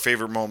into our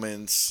favorite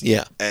moments,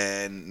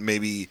 and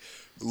maybe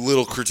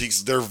little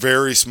critiques. They're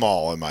very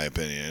small in my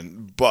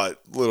opinion,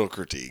 but little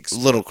critiques.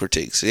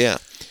 Yeah.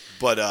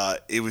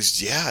 But it was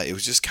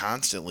just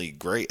constantly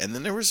great. And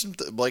then there was some,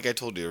 like I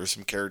told you, there were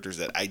some characters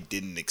that I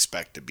didn't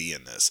expect to be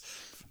in this.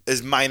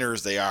 As minor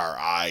as they are,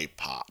 I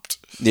popped.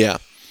 Yeah.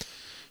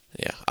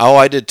 Oh,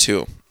 I did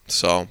too.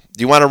 So,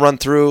 do you want to run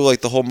through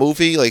like the whole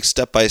movie, like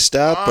step by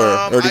step,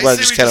 or do you want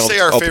to just kind of say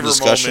our open favorite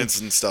discussion?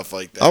 Moments and stuff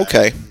like that?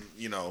 Okay.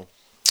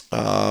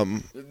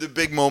 The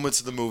big moments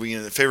of the movie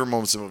and the favorite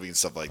moments of the movie and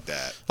stuff like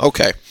that.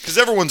 Okay. Because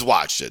everyone's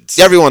watched it.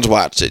 So. Everyone's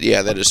watched it.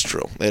 Yeah, that is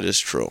true. That is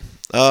true.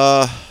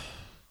 Let's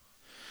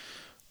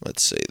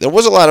see. There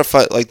was a lot of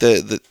fun. Like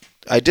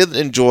I did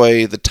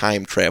enjoy the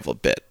time travel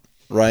bit,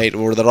 right?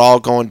 Where they're all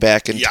going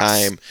back in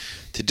time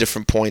to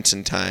different points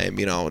in time.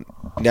 You know,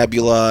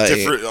 Nebula.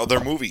 Different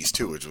other movies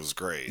too, which was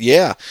great.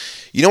 Yeah.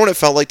 You know what it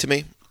felt like to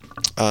me?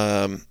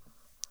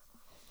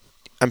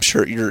 I'm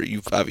sure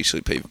you've obviously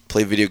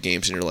played video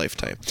games in your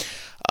lifetime.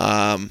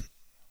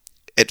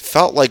 It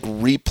felt like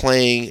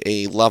replaying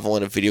a level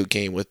in a video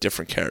game with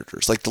different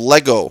characters. Like the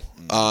Lego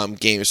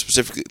games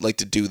specifically like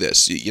to do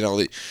this.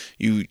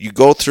 You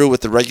go through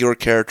with the regular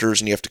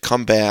characters and you have to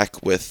come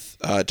back with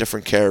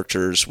different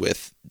characters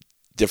with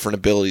different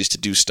abilities to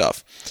do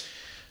stuff.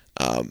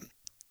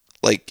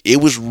 Like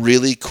it was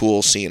really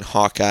cool seeing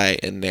Hawkeye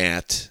and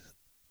Nat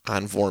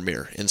on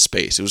Vormir in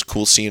space. It was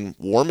cool seeing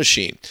War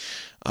Machine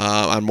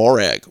on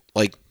Morag.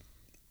 Like,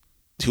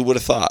 who would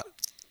have thought?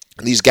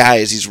 These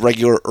guys, these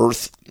regular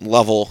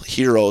Earth-level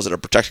heroes that are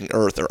protecting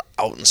Earth, are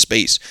out in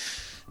space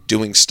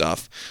doing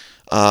stuff.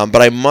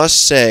 But I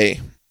must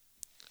say,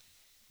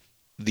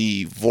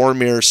 the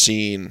Vormir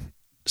scene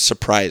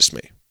surprised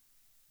me.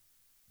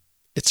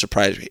 It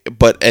surprised me.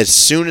 But as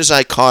soon as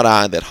I caught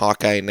on that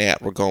Hawkeye and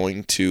Nat were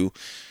going to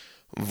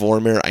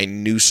Vormir, I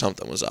knew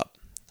something was up.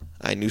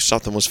 I knew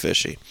something was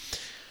fishy.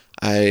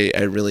 I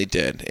really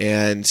did.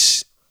 And,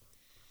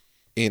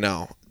 you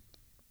know,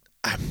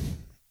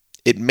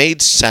 it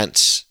made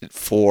sense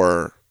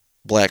for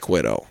Black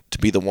Widow to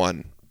be the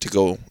one to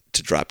go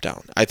to drop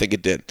down. I think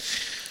it did.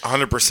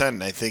 100%,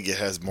 and I think it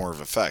has more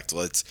of effect.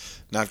 Let's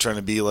not trying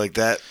to be like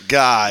that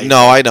guy.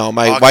 No, I know.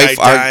 My wife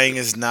dying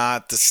is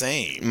not the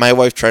same. My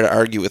wife tried to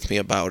argue with me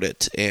about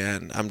it,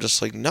 and I'm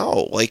just like,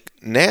 no. Like,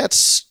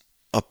 Nat's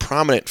a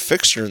prominent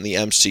fixture in the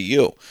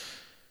MCU.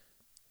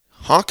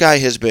 Hawkeye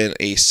has been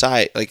a She's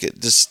cameo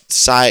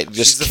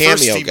the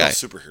first female guy.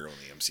 Superhero in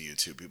the MCU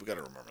too. People got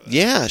to remember that.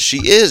 Yeah,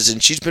 she is,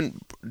 and she's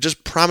been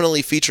just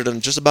prominently featured in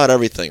just about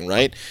everything,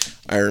 right?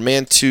 Iron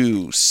Man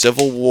 2,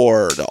 Civil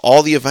War,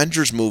 all the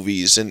Avengers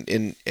movies,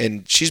 and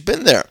she's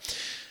been there.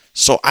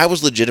 So I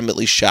was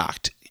legitimately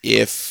shocked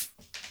if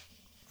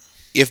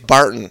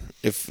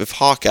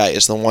Hawkeye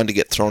is the one to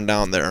get thrown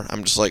down there.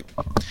 I'm just like,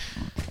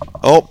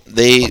 oh,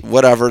 they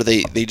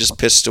just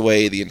pissed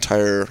away the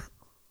entire,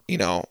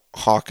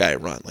 Hawkeye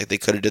run. Like, they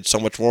could have did so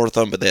much more with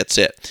them, but that's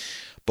it.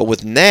 But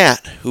with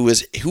Nat, who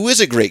is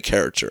a great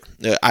character,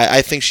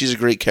 I think she's a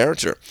great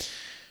character.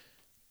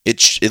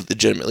 It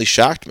legitimately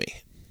shocked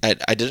me.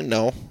 I didn't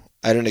know.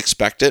 I didn't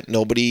expect it.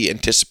 Nobody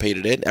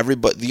anticipated it.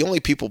 The only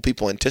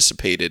people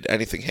anticipated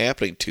anything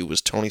happening to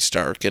was Tony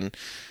Stark and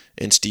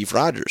Steve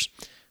Rogers.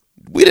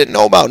 We didn't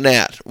know about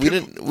Nat.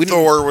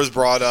 Thor was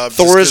brought up.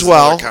 Thor as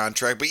well.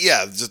 Contract, but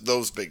yeah, just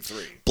those big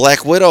three.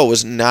 Black Widow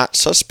was not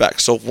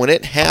suspect. So when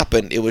it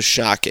happened, it was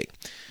shocking,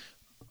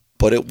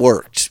 but it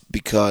worked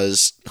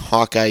because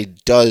Hawkeye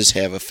does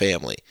have a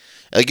family.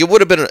 Like, it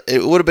would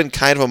have been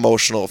kind of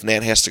emotional if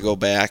Nat has to go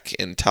back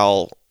and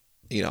tell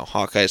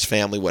Hawkeye's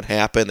family what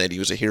happened, that he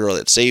was a hero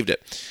that saved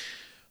it.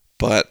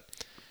 But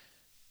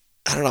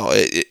I don't know.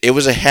 It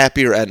was a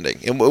happier ending.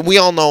 And we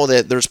all know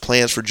that there's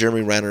plans for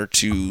Jeremy Renner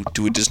to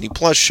do a Disney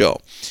Plus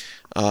show.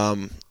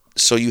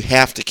 So you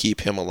have to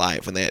keep him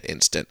alive in that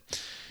instant.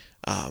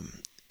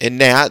 And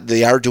Nat,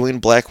 they are doing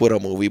Black Widow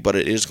movie, but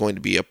it is going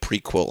to be a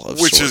prequel of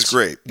Which sorts. is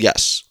great.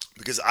 Yes.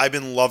 Because I've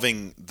been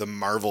loving the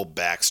Marvel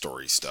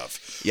backstory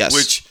stuff. Yes.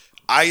 Which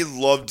I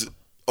loved.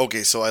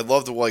 Okay, so I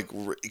loved,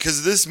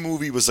 because this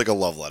movie was like a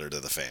love letter to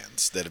the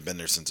fans that have been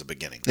there since the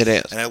beginning. It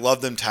is. And I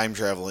love them time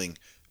traveling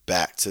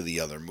back to the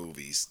other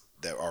movies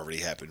that already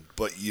happened.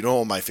 But you know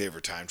what my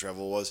favorite time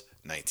travel was?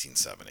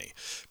 1970.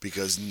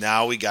 Because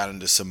now we got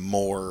into some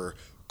more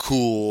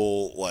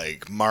cool,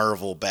 like,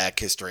 Marvel back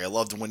history. I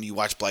loved when you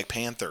watched Black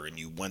Panther and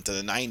you went to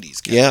the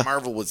 90s. Yeah.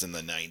 Marvel was in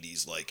the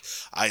 90s. Like,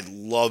 I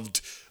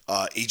loved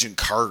Agent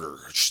Carter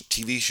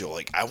TV show.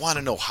 Like, I want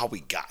to know how we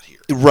got here.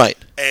 Right.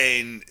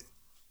 And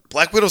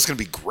Black Widow's going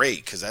to be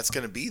great because that's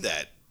going to be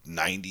that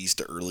 90s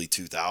to early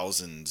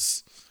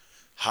 2000s.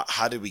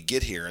 How did we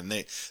get here? And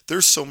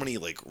there's so many,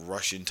 like,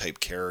 Russian type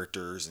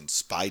characters and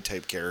spy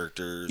type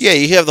characters. Yeah,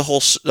 you have the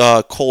whole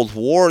Cold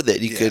War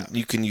that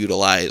you can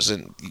utilize,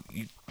 and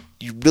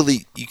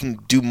you can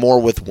do more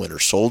with Winter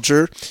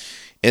Soldier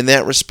in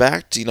that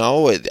respect. I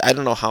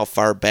don't know how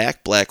far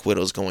back Black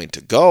Widow's going to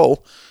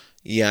go.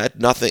 Yeah,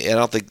 nothing. I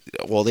don't think.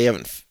 Well, they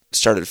haven't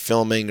started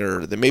filming,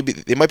 or they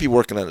might be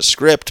working on a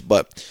script,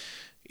 but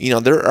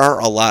there are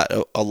a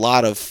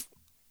lot of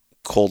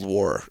Cold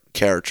War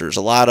characters,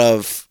 a lot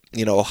of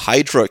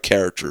Hydra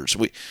characters.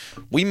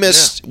 We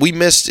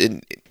missed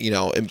in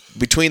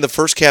between the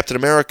first Captain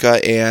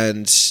America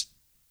and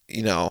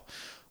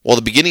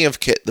the beginning of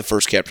the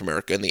first Captain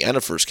America and the end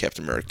of first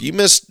Captain America. You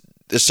missed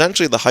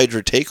essentially the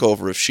Hydra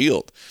takeover of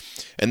S.H.I.E.L.D.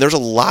 And there's a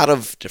lot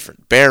of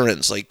different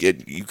Barons. Like,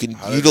 you can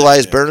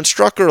utilize Baron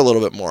Strucker a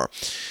little bit more.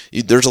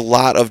 There's a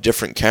lot of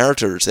different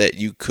characters that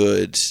you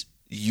could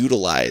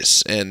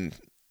utilize, and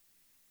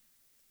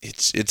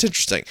it's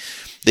interesting.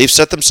 They've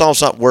set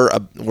themselves up where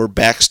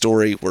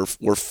backstory,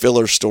 where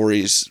filler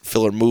stories,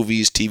 filler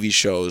movies, TV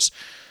shows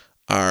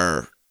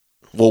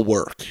will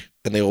work,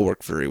 and they will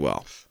work very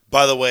well.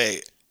 By the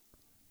way,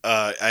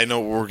 I know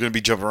we're going to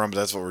be jumping around, but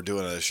that's what we're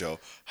doing on the show.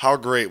 How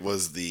great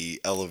was the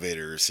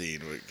elevator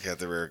scene with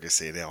Captain America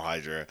saying "Hail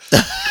Hydra"?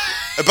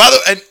 And by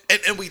the way,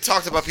 and we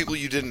talked about people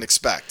you didn't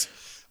expect.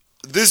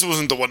 This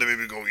wasn't the one that made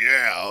me go,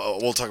 yeah.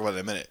 We'll talk about it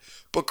in a minute.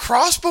 But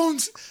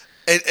Crossbones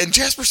and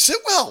Jasper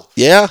Sitwell.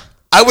 Yeah.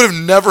 I would have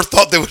never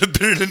thought they would have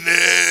been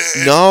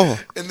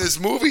in this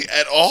movie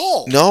at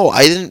all. No,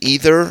 I didn't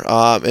either.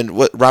 And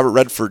what Robert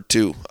Redford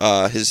too.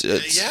 His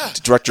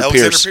director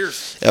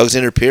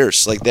Alexander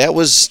Pierce. Like that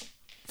was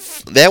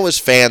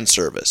fan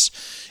service.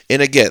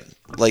 And again,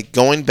 like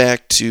going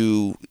back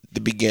to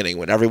the beginning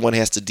when everyone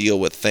has to deal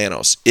with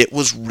Thanos, it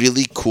was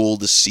really cool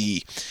to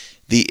see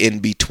the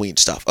in-between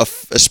stuff,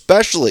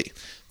 especially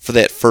for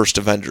that first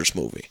Avengers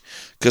movie.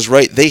 Because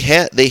they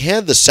had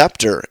the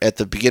scepter at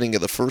the beginning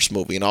of the first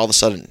movie, and all of a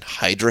sudden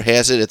Hydra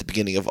has it at the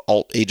beginning of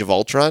Age of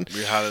Ultron.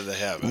 How did they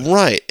have it?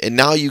 Right, and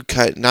now you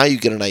get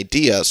an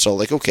idea. So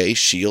like, okay,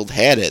 Shield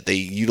had it, they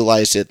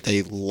utilized it,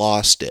 they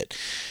lost it,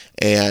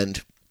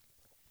 and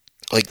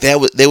like that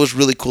was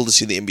really cool to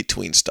see the in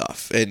between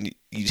stuff. And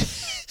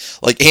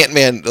like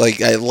Ant-Man,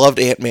 like I loved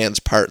Ant-Man's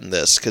part in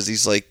this because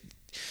he's like,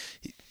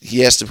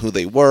 he asked him who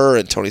they were,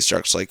 and Tony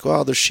Stark's like,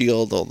 well, they're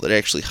Shield, they're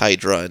actually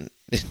Hydra, and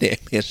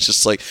Ant-Man's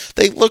just like,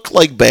 they look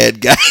like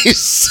bad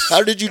guys.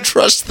 How did you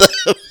trust them?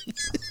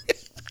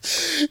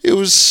 It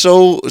was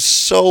so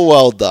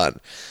well done.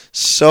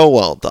 So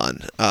well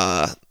done.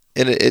 And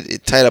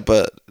it tied up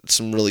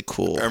some really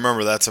cool. I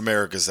remember That's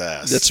America's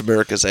Ass. That's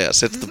America's Ass.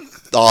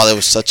 That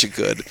was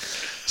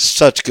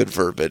such good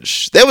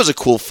verbiage. That was a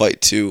cool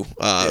fight too.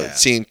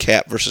 Seeing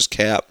Cap versus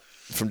Cap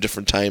from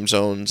different time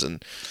zones.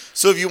 And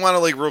so if you want to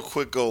like real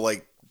quick go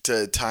like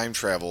to time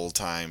travel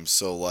time,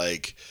 so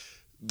like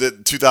the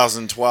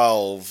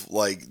 2012,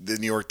 like the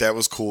New York, that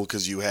was cool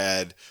because you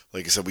had,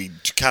 like I said, we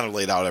kind of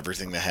laid out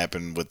everything that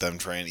happened with them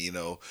trying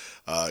to,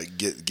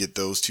 get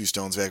those two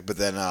stones back. But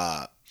then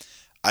I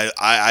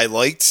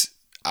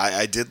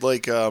did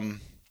like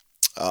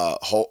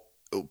Hulk,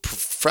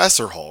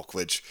 Professor Hulk,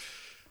 which,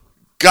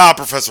 God,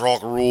 Professor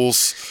Hulk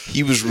rules.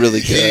 He was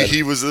really good.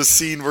 He was the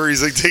scene where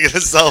he's like taking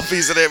a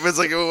selfies and it's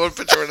like one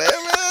picture of him.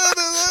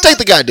 Take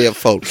the goddamn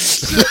phone.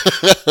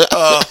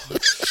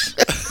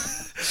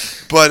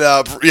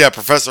 But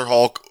Professor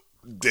Hulk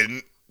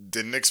didn't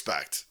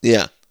expect.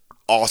 Yeah,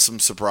 awesome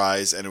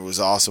surprise, and it was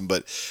awesome.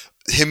 But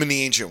him and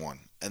the Ancient One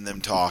and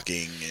them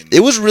talking, and it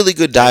was really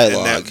good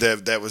dialogue.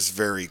 And that was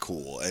very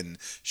cool. And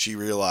she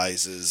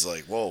realizes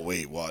like, whoa,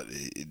 wait, what?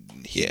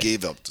 He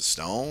gave up the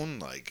stone.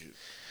 Like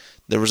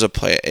there was a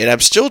play, and I'm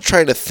still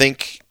trying to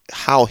think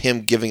how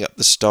him giving up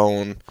the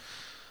stone.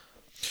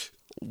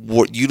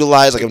 What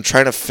utilized? Like I'm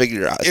trying to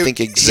figure out. I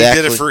think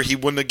exactly. He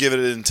wouldn't have given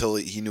it until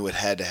he knew it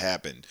had to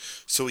happen.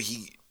 So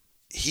he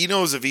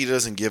knows if he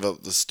doesn't give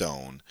up the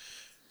stone,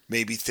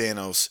 maybe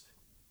Thanos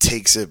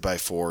takes it by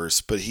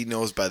force. But he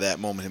knows by that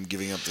moment, him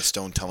giving up the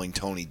stone, telling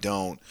Tony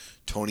don't.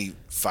 Tony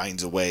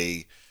finds a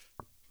way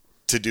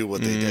to do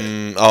what they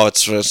did. Oh,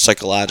 it's a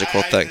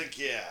psychological thing. I think,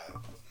 yeah.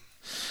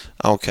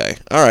 Okay.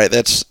 All right.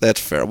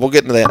 That's fair. We'll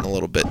get into that in a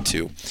little bit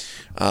too.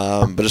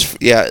 But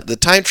the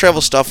time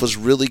travel stuff was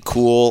really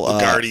cool. The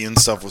Guardian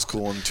stuff was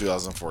cool in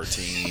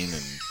 2014,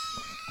 and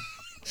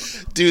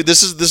dude,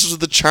 this is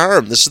the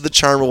charm. This is the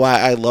charm of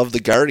why I love the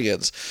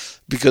Guardians,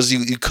 because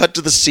you cut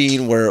to the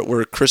scene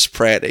where Chris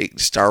Pratt,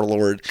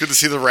 Star-Lord, good to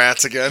see the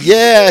rats again.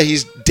 Yeah,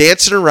 he's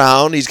dancing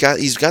around. He's got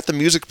the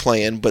music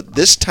playing, but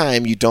this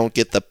time you don't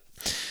get the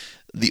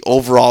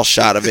overall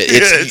shot of it.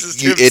 It's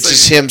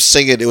just him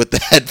singing it with the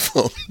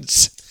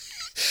headphones.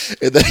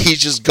 And then he's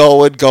just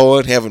going,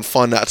 having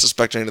fun, not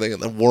suspecting anything,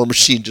 and the War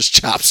Machine just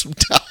chops him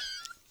down.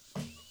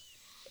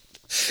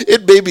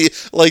 It made me,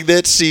 like,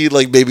 that scene,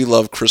 like, made me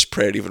love Chris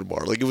Pratt even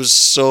more. Like, it was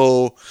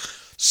so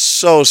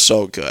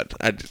good.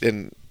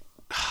 And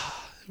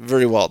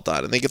very well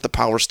done. And they get the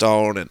Power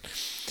Stone, and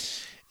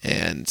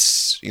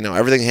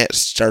everything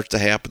starts to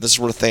happen. This is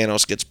where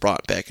Thanos gets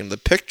brought back into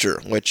the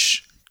picture,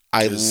 which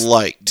I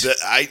liked.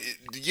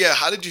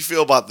 How did you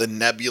feel about the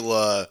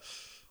Nebula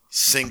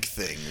sync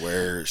thing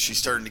where she's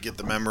starting to get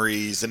the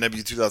memories? The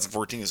Nebula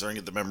 2014 is starting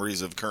to get the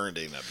memories of current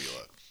day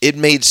Nebula. It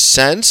made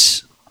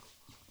sense.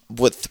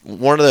 With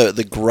one of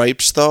the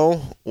gripes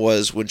though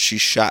was when she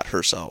shot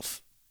herself.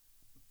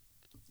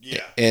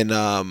 Yeah. And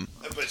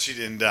but she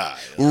didn't die.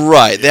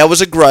 Right. Yeah. That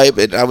was a gripe,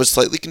 and I was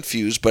slightly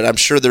confused, but I'm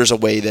sure there's a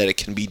way that it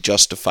can be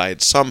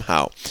justified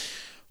somehow.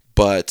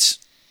 But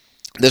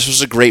this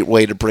was a great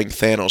way to bring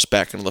Thanos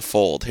back into the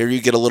fold. Here you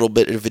get a little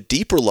bit of a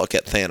deeper look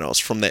at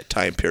Thanos from that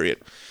time period.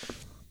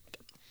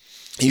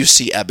 You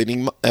see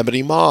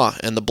Ebony Maw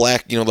and the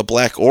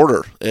Black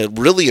Order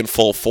really in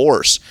full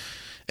force.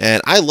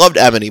 And I loved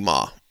Ebony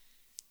Maw.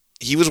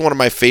 He was one of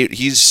my favorite.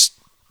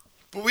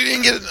 But we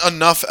didn't get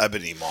enough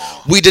Ebony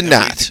Maw. We did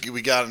not.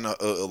 We got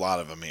a lot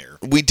of him here.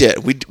 We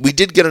did. We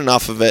did get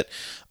enough of it.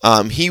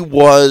 He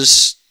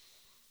was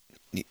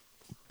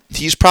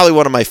he's probably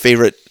one of my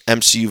favorite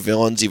MCU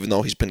villains, even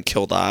though he's been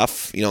killed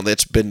off.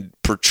 That's been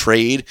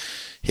portrayed.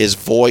 His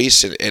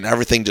voice and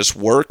everything just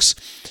works.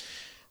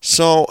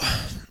 So,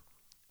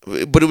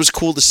 but it was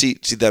cool to see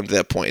them to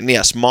that point. And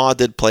yes, Maw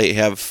did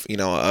have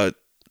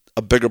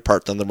a bigger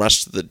part than the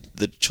rest of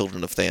the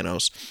children of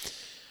Thanos.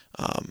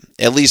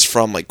 At least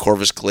from like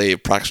Corvus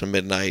Glaive, Proxima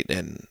Midnight,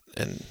 and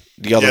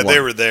the other one. Yeah, they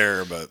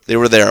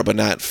were there, but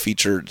not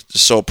featured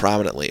so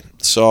prominently.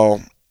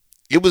 So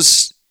it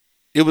was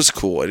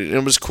cool.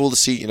 It was cool to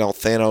see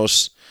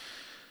Thanos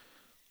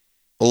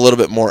a little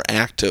bit more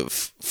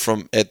active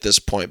from at this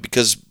point,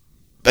 because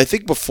I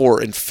think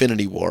before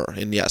Infinity War,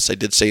 and yes, I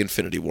did say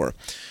Infinity War,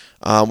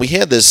 we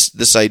had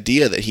this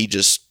idea that he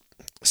just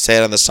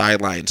sat on the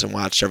sidelines and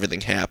watched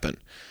everything happen.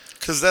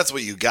 Because that's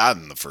what you got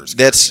in the first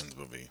Guardians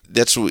movie.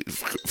 That's what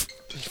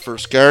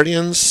first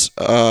Guardians.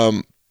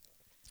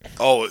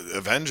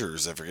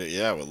 Avengers. I forget.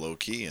 Yeah, with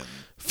Loki and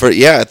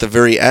at the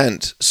very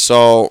end.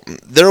 So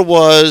there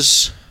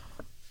was.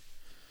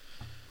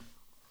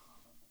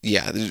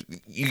 Yeah,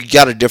 you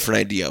got a different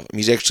idea of him.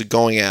 He's actually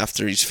going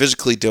after. He's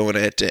physically doing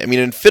it. I mean,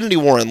 Infinity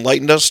War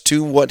enlightened us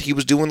to what he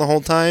was doing the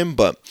whole time,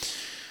 but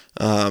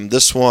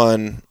this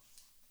one,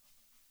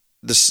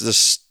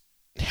 this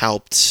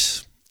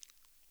helped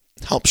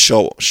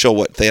show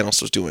what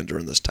Thanos was doing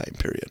during this time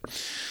period.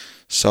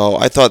 So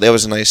I thought that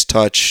was a nice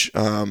touch.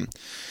 And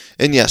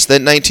yes,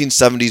 that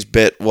 1970s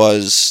bit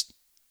was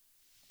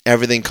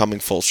everything coming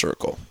full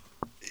circle.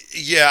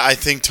 Yeah, I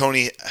think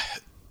Tony.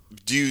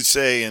 Do you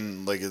say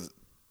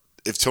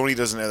if Tony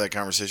doesn't have that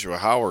conversation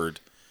with Howard,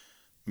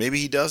 maybe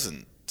he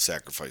doesn't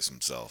sacrifice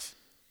himself.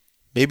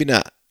 Maybe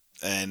not.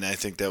 And I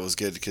think that was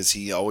good because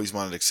he always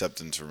wanted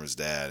acceptance from his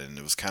dad, and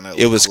it was kind of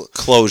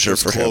closure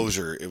for him.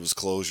 It was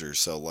closure.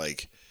 So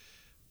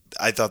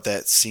I thought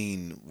that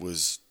scene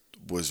was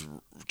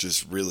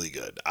just really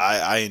good.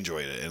 I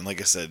enjoyed it, and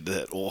like I said,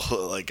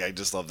 I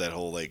just love that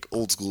whole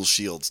old school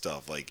Shield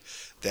stuff.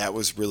 That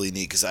was really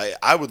neat because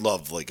I would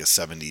love a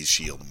 70s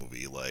Shield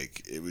movie.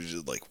 It was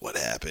just what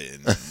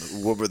happened,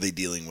 what were they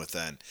dealing with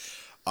then?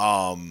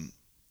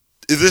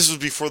 This was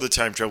before the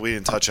time travel. We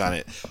didn't touch on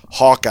it.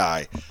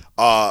 Hawkeye.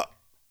 I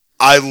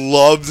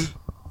loved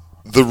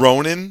the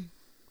Ronin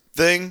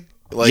thing.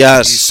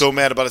 Yes. He's so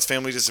mad about his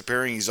family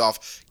disappearing. He's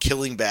off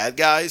killing bad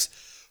guys.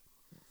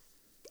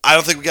 I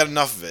don't think we got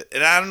enough of it.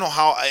 And I don't know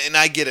how, and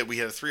I get it. We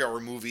had a 3-hour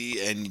movie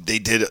and they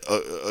did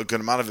a good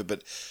amount of it,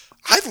 but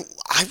I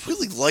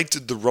really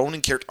liked the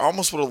Ronin character. I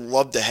almost would have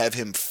loved to have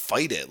him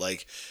fight it.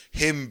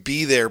 Him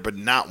be there, but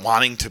not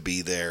wanting to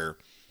be there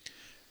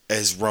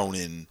as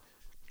Ronin.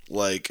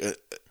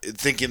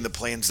 Thinking the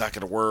plan's not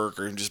going to work,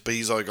 but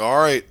he's like, all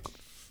right,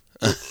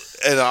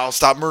 and I'll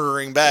stop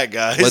murdering bad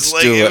guys. Let's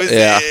do it.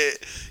 Yeah.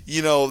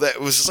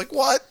 That was just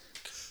what?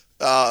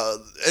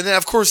 And then,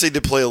 of course, they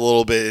did play a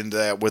little bit into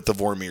that with the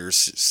Vormir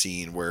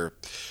scene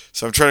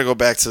so I'm trying to go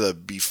back to the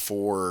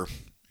before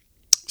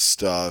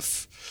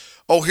stuff.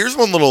 Oh, here's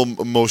one little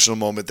emotional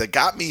moment that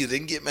got me. It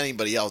didn't get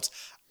anybody else.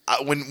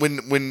 When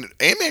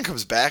Ant-Man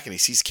comes back and he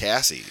sees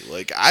Cassie,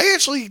 I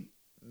actually...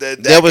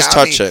 That was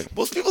touching.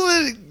 Most people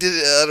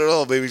did. I don't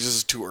know. Maybe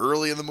just too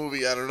early in the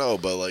movie. I don't know.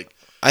 But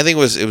I think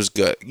it was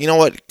good. You know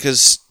what?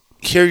 Because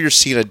here you're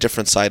seeing a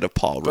different side of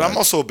Paul Rudd. But I'm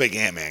also a big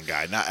Ant-Man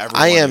guy. Not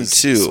everyone. I am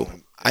too.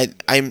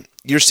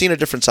 You're seeing a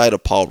different side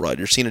of Paul Rudd.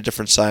 You're seeing a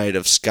different side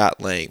of Scott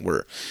Lang,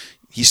 where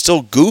he's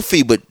still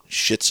goofy, but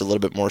shit's a little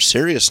bit more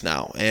serious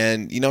now.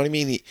 And you know what I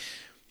mean?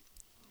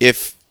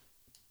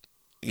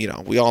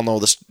 We all know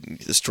this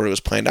story was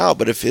planned out,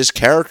 but if his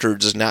character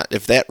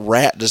if that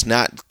rat does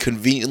not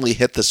conveniently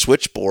hit the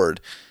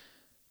switchboard,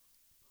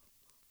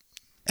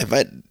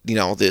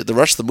 the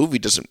rest of the movie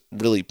doesn't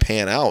really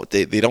pan out.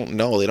 They don't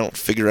know. They don't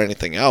figure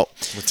anything out.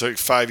 It took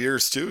 5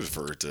 years too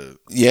for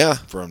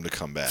him to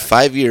come back.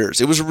 5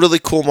 years. It was a really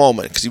cool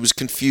moment because he was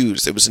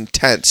confused. It was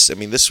intense. I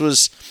mean, this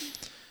was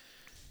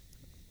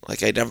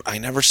I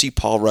never see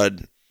Paul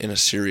Rudd in a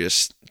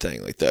serious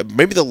thing like that.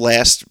 Maybe the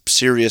last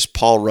serious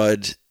Paul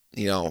Rudd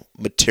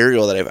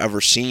material that I've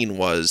ever seen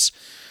was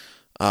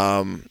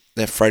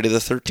that Friday the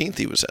 13th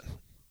he was in.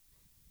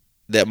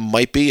 That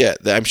might be it.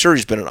 I'm sure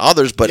he's been in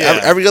others, but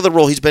every other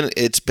role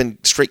it's been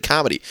straight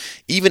comedy.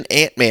 Even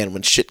Ant-Man,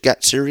 when shit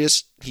got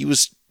serious, he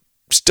was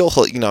still,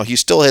 he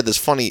still had this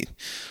funny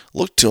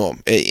look to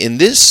him. In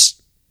this,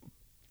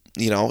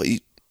 he did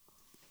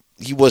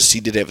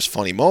have his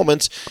funny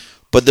moments,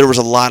 but there was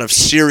a lot of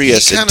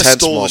serious, intense moments. He kind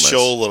of stole the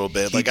show a little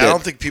bit. I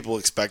don't think people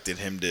expected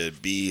him to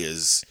be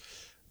as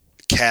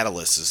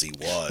catalyst as he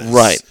was,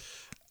 right?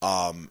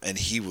 And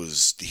he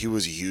was a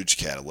huge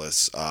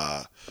catalyst.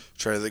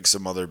 Trying to think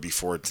some other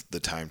before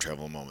the time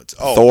travel moments.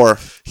 Oh, Thor,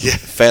 yeah,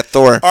 Fat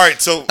Thor. All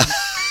right, so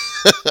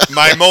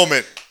my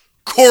moment,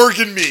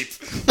 Korg and Meep.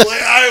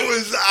 Like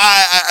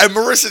I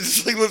Marissa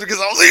just like looked because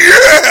I was like,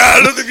 yeah.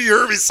 I don't know if you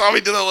heard me, saw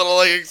me do that little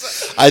like.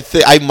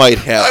 I might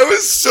have. I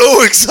was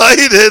so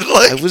excited.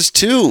 Like I was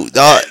too.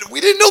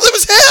 we didn't know that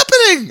was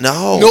happening.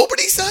 No,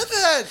 nobody said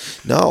that.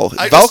 No,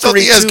 I just thought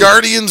the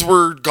Asgardians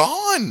were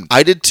gone.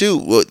 I did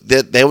too.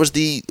 That was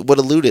what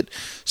alluded.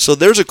 So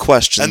there's a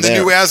question. And the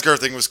new Asgard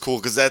thing was cool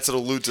because that's an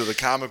allude to the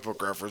comic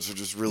book reference,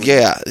 which is really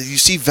cool. You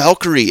see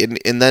Valkyrie,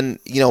 and then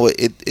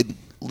it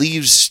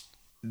leaves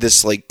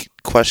this like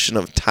question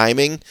of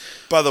timing.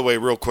 By the way,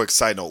 real quick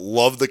side note,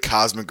 love the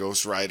Cosmic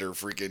Ghost Rider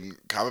freaking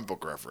comic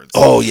book reference.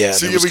 Oh yeah,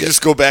 so we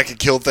just go back and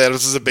kill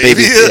Thanos as a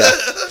baby.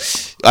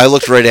 I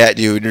looked right at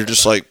you, and you're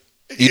just like,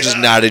 you just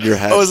nodded your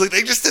head. I was like,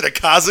 they just did a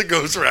Cosmic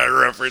Ghost Rider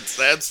reference.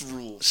 That's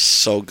rules.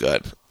 So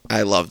good.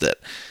 I loved it.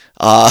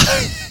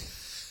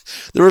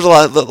 There was a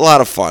lot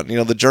of fun.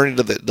 The journey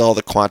to all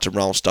the quantum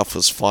realm stuff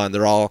was fun.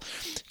 They're all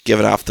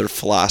giving off their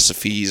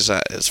philosophies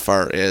as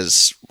far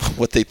as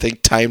what they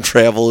think time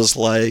travel is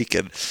like,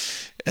 and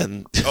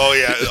oh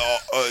yeah,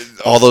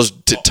 all those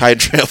time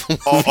travel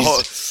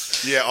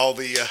movies. All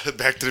the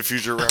Back to the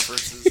Future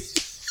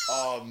references.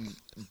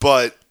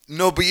 But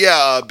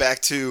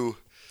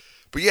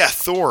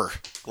Thor.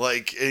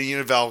 Like,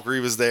 and Valkyrie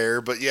was there,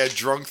 but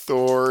drunk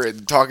Thor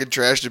and talking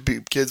trash to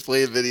kids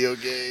playing video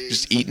games,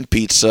 just eating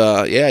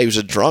pizza. Yeah, he was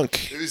a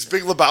drunk. It was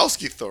Big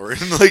Lebowski Thor,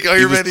 and like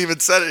Iron Man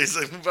even said it. He's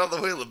like, by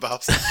the way,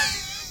 Lebowski.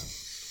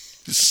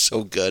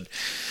 So good.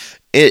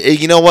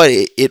 You know what?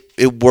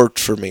 It worked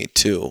for me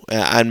too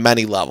on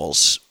many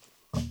levels.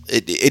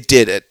 It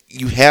did it.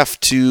 You have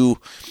to,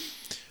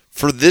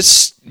 for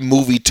this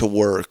movie to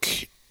work,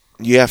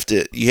 you have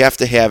to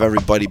have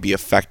everybody be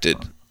affected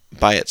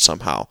by it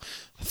somehow.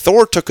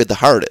 Thor took it the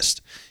hardest.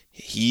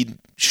 He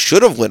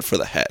should have went for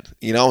the head.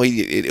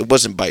 It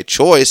wasn't by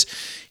choice.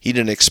 He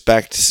didn't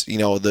expect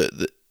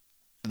the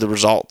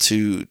result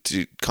to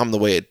come the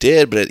way it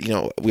did. But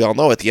we all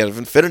know at the end of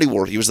Infinity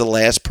War, he was the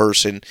last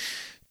person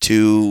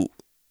to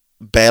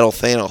battle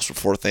Thanos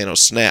before Thanos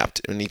snapped,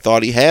 and he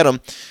thought he had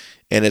him,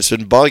 and it's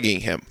been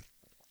bugging him.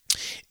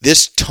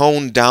 This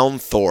toned down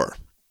Thor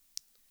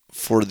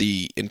for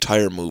the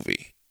entire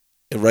movie.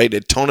 Right?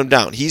 It toned him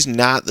down. He's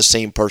not the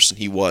same person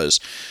he was.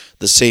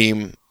 The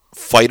same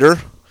fighter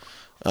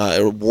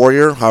or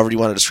warrior, however you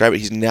want to describe it.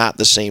 He's not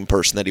the same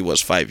person that he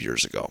was 5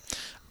 years ago.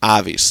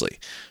 Obviously.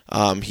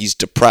 He's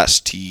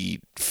depressed.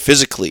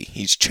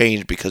 He's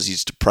changed because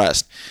he's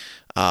depressed.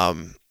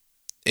 And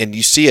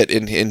you see it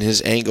in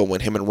his angle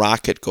when him and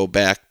Rocket go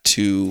back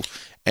to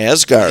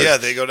Asgard. Yeah,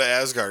 they go to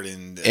Asgard.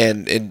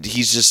 And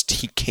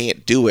he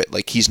can't do it.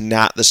 Like, he's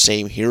not the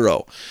same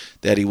hero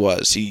that he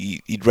was.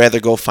 He'd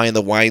rather go find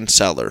the wine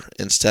cellar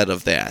instead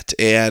of that.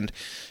 And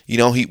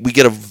we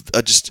get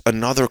just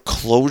another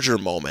closure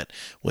moment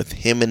with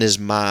him and his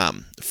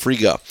mom,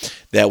 Frigga.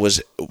 That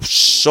was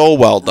so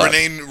well done.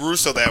 Renee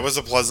Russo, that was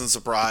a pleasant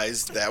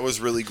surprise. That was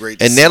really great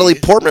to see. And Natalie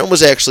Portman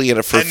was actually in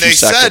it for a few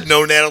seconds. And they said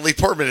no Natalie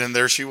Portman, and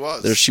there she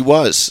was. There she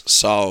was.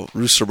 So,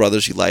 Russo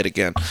brothers, you lied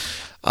again.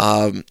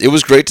 It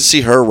was great to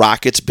see her.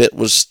 Rocket's bit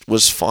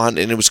was fun,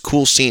 and it was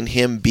cool seeing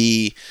him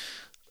be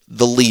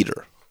the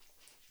leader.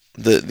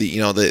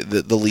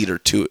 The leader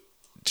to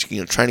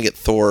trying to get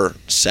Thor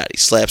set. He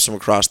slaps him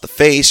across the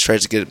face,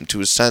 tries to get him to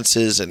his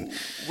senses, and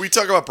we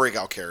talk about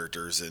breakout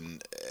characters,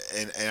 and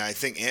I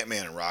think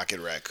Ant-Man and Rocket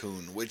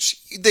Raccoon, which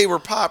they were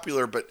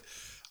popular, but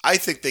I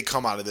think they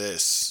come out of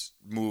this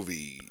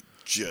movie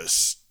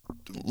just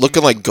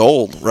looking like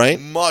gold, right?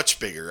 Much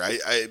bigger.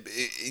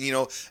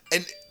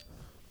 And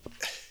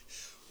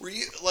were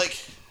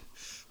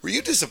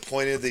you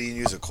disappointed that he didn't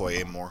use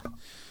Okoye more?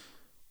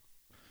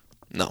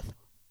 No.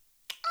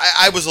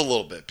 I was a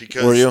little bit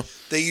because Were you?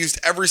 They used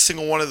every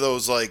single one of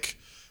those, like,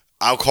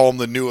 I'll call them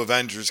the new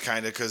Avengers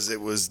kind of, because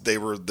they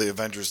were the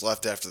Avengers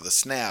left after the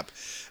snap,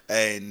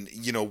 and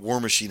War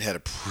Machine had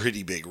a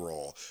pretty big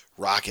role.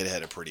 Rocket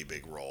had a pretty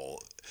big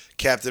role.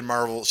 Captain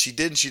Marvel, she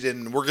did and she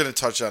didn't. We're gonna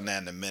touch on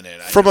that in a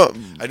minute.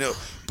 I know,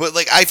 but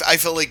like I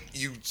felt like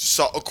you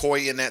saw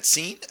Okoye in that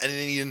scene, and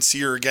then you didn't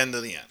see her again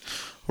to the end.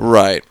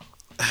 Right.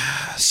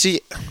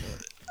 See.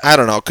 I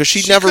don't know, because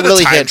she never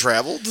really had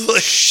traveled.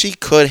 She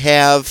could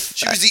have.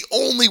 She was the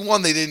only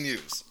one they didn't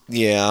use.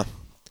 Yeah.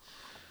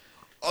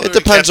 It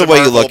depends on the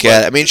way you look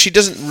at it. I mean, she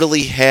doesn't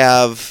really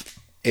have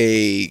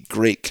a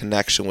great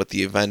connection with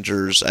the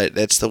Avengers.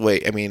 That's the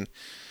way. I mean,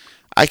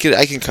 I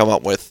can come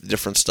up with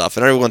different stuff,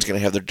 and everyone's going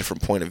to have their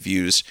different point of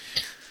views.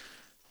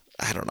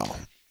 I don't know,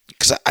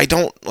 because I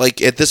don't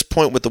like at this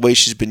point with the way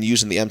she's been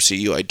used in the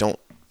MCU. I don't.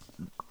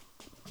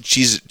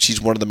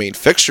 She's one of the main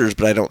fixtures,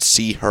 but I don't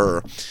see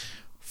her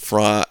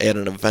at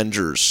an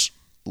Avengers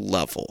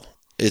level.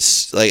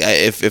 It's like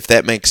if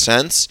that makes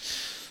sense.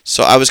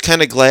 So I was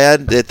kind of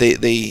glad that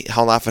they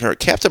held off on her.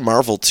 Captain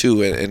Marvel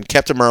too, and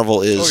Captain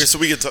Marvel is okay. So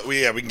we can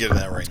get into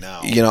that right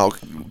now.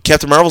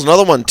 Captain Marvel's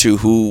another one too,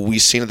 who we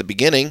seen at the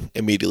beginning.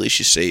 Immediately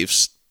she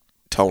saves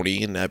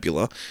Tony and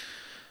Nebula.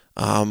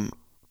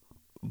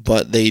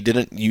 but they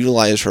didn't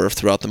utilize her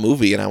throughout the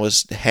movie, and I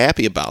was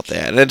happy about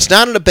that. And it's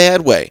not in a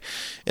bad way.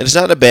 And it's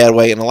not in a bad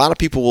way. And a lot of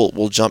people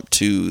will jump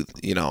to,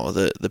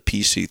 the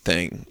PC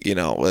thing,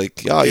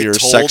 like, oh, you're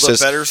told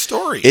sexist. a better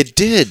story. It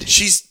did.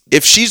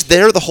 If she's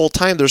there the whole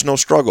time, there's no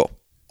struggle.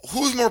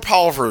 Who's more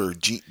powerful?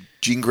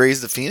 Jean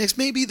Grey's the Phoenix,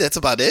 maybe? That's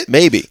about it?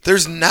 Maybe.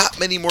 There's not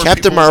many more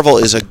Captain Marvel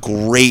is a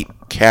great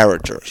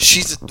character.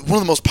 She's one of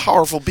the most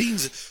powerful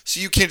beings. So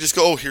you can't just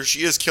go, oh, here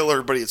she is, kill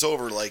everybody, it's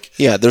over. Like,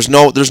 yeah, there's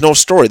no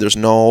story. There's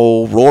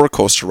no roller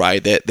coaster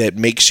ride that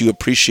makes you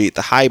appreciate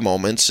the high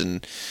moments,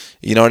 and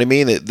you know what I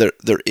mean?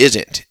 There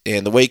isn't.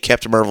 And the way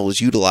Captain Marvel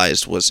was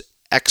utilized was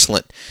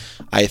excellent,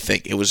 I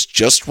think. It was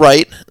just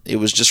right. It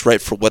was just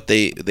right for what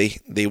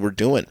they were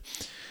doing.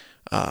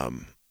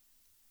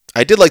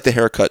 I did like the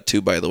haircut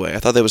too, by the way. I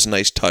thought that was a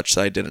nice touch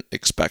that I didn't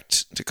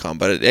expect to come,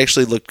 but it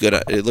actually looked good.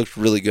 It looked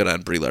really good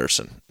on Brie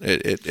Larson.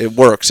 It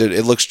works.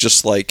 It looks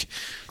just like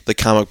the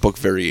comic book,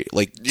 very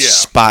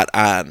spot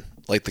on,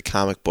 like the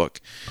comic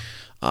book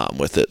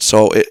with it.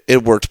 So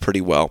it worked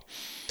pretty well.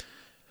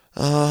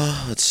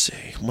 Let's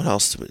see. What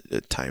else?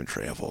 Time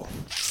travel.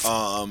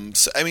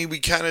 So, I mean, we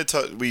kind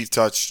of we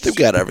touched. They've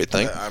got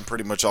everything on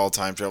pretty much all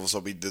time travel. So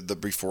we did the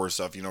before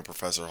stuff.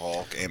 Professor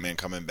Hulk, Ant-Man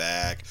coming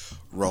back,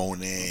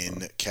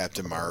 Ronin,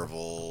 Captain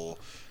Marvel,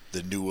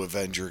 the new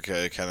Avenger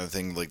kind of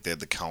thing. Like they had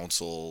the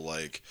Council.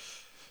 Like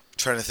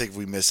trying to think if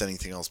we missed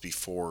anything else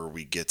before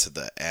we get to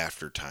the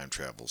after time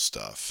travel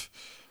stuff.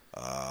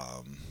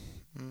 I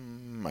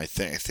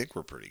think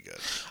we're pretty good.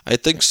 I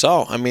think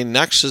so. I mean,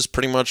 next is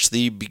pretty much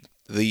the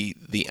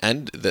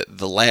end,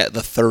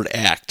 the third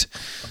act,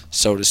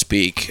 so to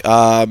speak.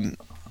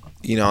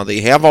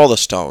 They have all the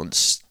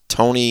stones.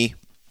 Tony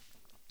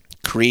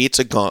creates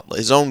a gauntlet,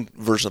 his own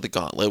version of the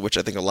gauntlet, which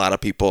I think a lot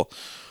of people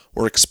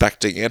were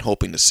expecting and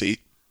hoping to see.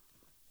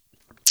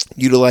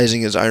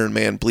 Utilizing his Iron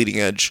Man bleeding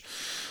edge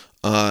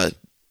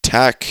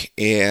tech,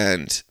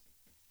 and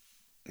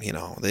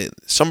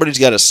somebody's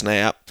got to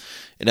snap.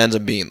 It ends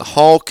up being the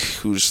Hulk,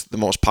 who's the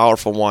most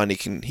powerful one. He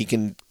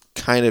can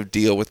kind of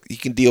deal with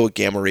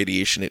gamma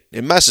radiation.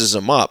 It messes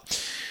him up,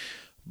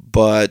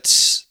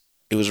 but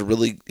it was a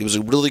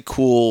really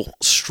cool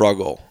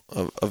struggle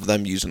of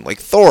them using. Like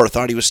Thor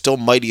thought he was still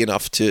mighty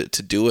enough to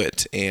do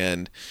it,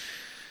 and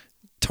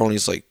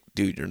Tony's like,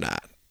 dude, you're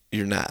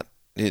not.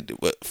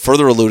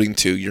 Further alluding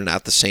to, you're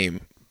not the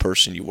same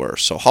person you were.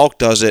 So Hulk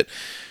does it,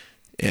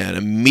 and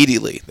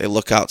immediately they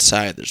look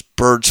outside. There's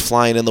birds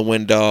flying in the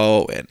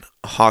window, and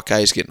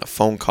Hawkeye's getting a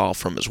phone call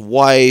from his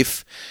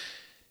wife.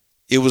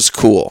 It was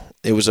cool.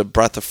 It was a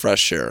breath of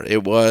fresh air.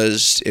 It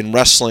was, in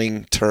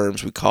wrestling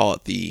terms, we call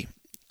it the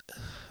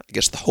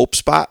hope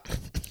spot.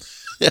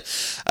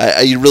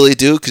 You really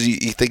do, because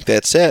you think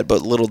that's it,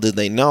 but little did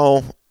they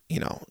know,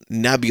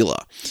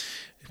 Nebula,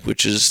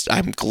 which is,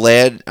 I'm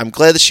glad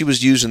that she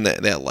was using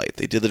that light.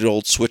 They did the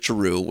old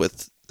switcheroo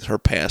with her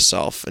past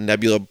self, and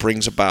Nebula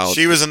brings about.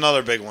 She was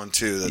another big one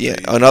too.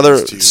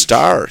 Another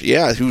star.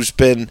 Yeah, who's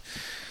been.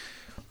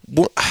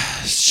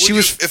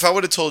 If I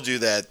would have told you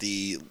that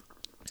the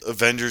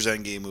Avengers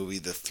Endgame movie,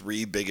 the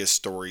three biggest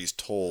stories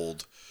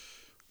told,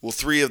 well,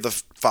 3 of the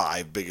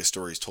 5 biggest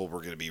stories told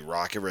were going to be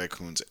Rocket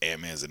Raccoons,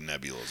 Ant-Man's, and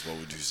Nebulas, what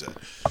would you say?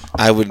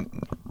 I would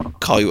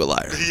call you a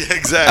liar. Yeah,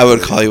 exactly. I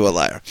would call you a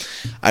liar.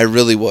 I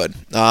really would.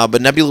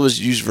 But Nebula was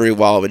used very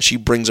well, and she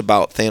brings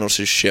about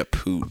Thanos' ship,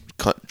 who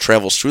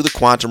travels through the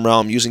quantum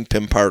realm using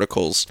Pym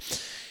particles,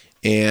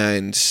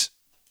 and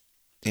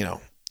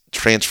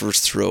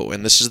transfers through.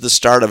 And this is the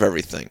start of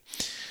everything.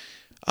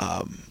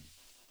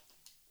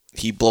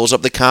 He blows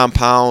up the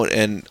compound,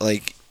 and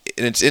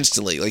it's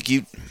instantly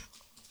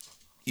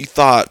you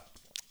thought,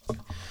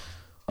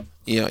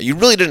 you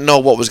really didn't know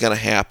what was going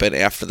to happen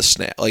after the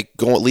snap,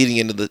 leading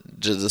into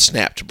the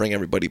snap to bring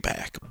everybody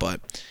back,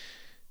 but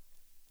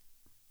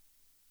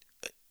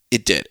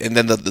it did. And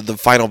then the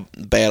final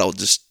battle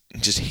just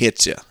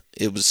hits you.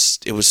 It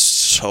was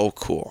so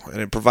cool,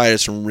 and it provided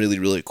some really,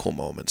 really cool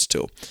moments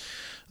too.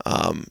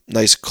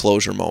 Nice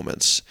closure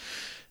moments.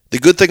 The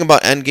good thing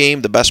about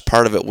Endgame, the best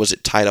part of it, was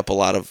it tied up a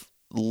lot of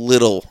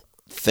little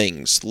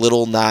things,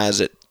 little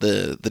nods at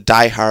the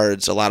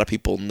diehards. A lot of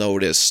people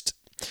noticed,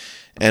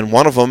 and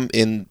one of them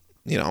in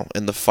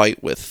the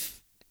fight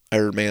with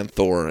Iron Man,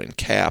 Thor, and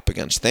Cap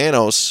against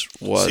Thanos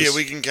was. So yeah,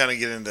 we can kind of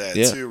get into that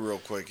too, real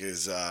quick.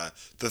 Is the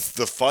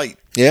fight?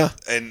 Yeah,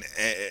 and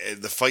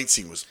the fight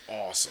scene was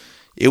awesome.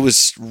 It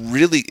was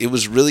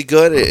really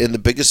good, and the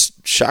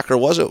biggest shocker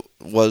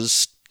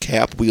was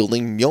Cap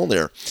wielding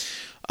Mjolnir,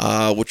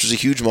 which was a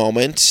huge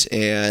moment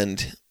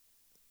and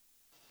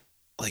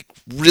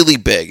really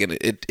big, and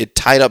it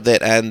tied up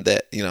that end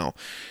that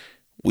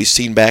we've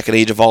seen back at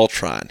Age of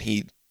Ultron.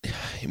 He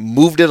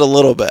moved it a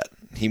little bit.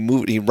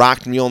 He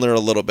rocked Mjolnir a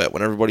little bit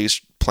when everybody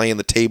was playing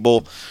the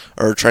table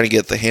or trying to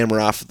get the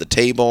hammer off of the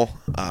table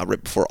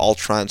right before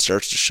Ultron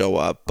starts to show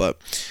up. But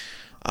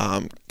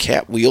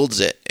Cap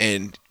wields it,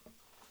 and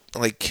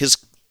his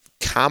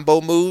combo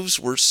moves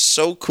were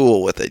so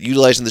cool with it,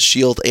 utilizing the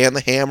shield and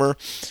the hammer.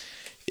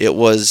 It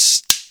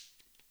was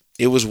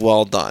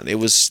well done. That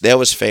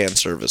was fan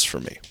service for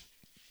me.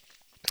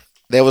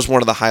 That was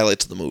one of the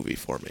highlights of the movie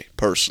for me,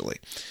 personally.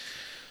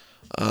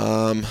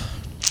 So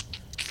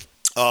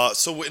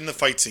in the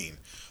fight scene,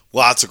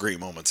 lots of great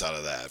moments out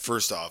of that.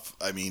 First off,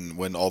 I mean,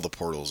 when all the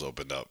portals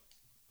opened up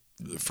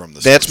from the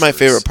That's my sorcerers.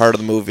 favorite part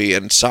of the movie,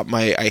 and something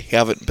I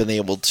haven't been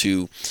able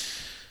to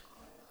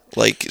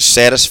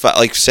satisfy,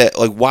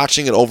 like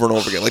watching it over and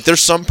over again. Like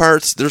there's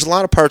a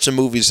lot of parts in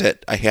movies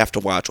that I have to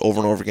watch over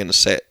and over again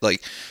to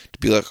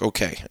be like,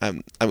 okay,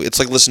 it's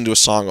like listening to a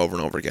song over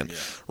and over again,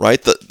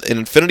 right? In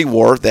Infinity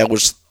War, that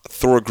was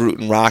Thor, Groot,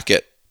 and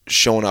Rocket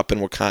showing up in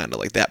Wakanda.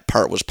 Like that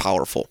part was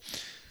powerful.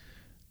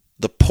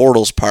 The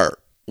portals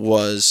part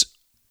was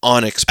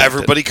unexpected.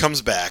 Everybody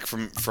comes back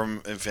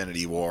from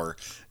Infinity War.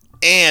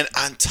 And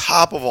on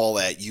top of all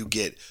that, you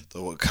get the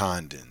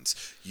Wakandans,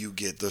 you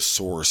get the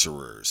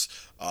sorcerers.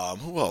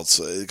 Who else?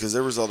 Because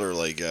there was other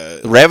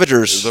the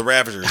Ravagers. The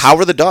Ravagers.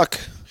 Howard the Duck.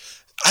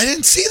 I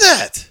didn't see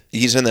that.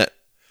 He's in that.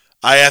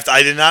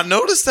 I did not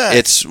notice that.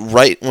 It's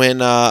right when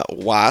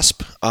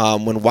Wasp.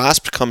 When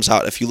Wasp comes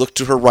out, if you look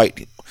to her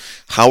right,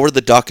 Howard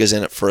the Duck is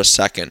in it for a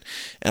second,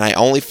 and I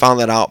only found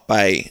that out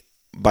by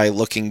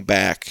looking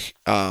back.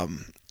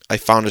 I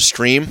found a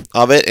stream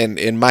of it,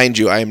 and mind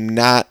you, I'm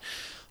not.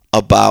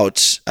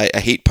 I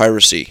hate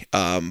piracy,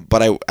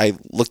 but I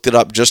looked it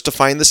up just to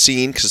find the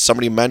scene because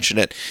somebody mentioned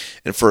it,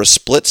 and for a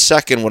split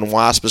second when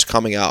Wasp is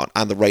coming out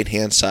on the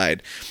right-hand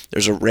side,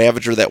 there's a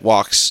Ravager that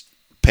walks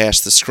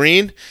past the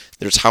screen,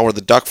 there's Howard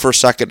the Duck for a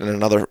second, and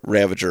another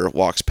Ravager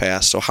walks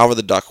past, so Howard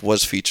the Duck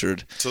was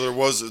featured. So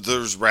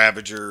there's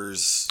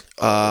Ravagers,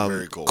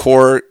 very cool.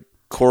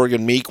 Korg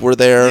and Meek were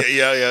there.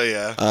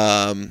 Yeah.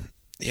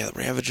 The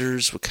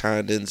Ravagers,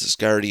 Wakandans,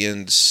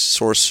 Guardians,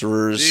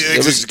 Sorcerers. Yeah,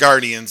 it was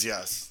Guardians,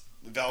 yes.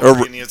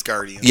 Valkyrians,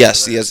 Guardians.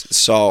 Yes.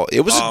 So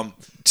it was a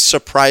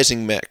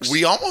surprising mix.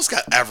 We almost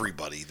got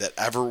everybody that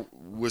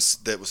was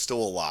still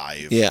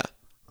alive. Yeah.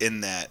 In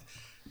that,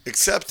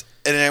 except,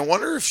 and I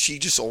wonder if she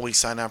just only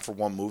signed on for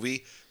one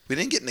movie. We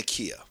didn't get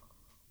Nakia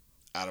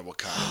out of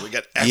Wakanda. We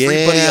got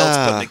everybody else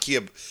but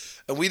Nakia,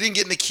 and we didn't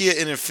get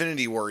Nakia in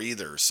Infinity War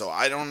either. So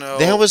I don't know.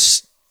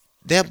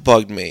 That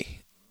bugged me.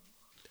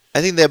 I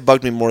think that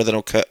bugged me more than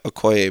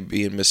Okoye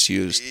being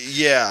misused.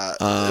 Yeah,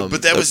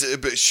 but that was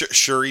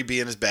Shuri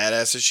being as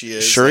badass as she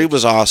is. Shuri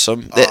was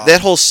awesome. That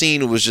whole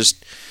scene was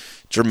just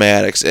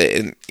dramatic.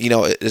 And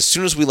as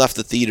soon as we left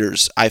the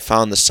theaters, I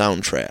found the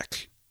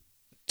soundtrack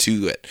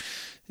to it,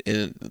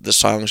 and the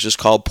song is just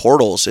called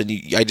Portals. And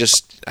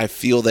I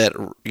feel that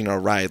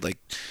ride like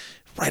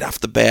right off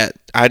the bat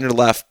on your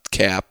left,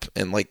 Cap,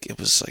 and it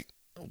was like,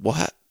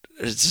 what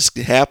is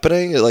this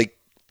happening?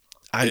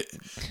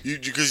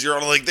 Because you're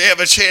like, they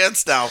have a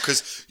chance now.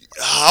 Because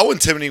how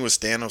intimidating was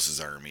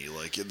Thanos' army?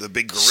 Like the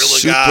big gorilla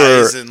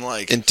guys and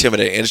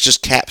intimidating. And it's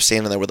just Cap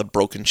standing there with a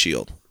broken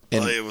shield.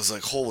 And it was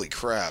like, holy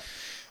crap.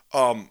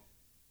 What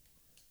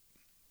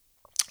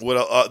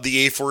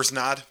the A-Force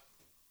nod?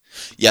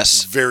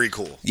 Yes, very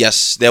cool.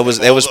 Yes, that was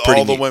pretty.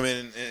 All the neat.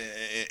 Women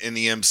in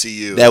the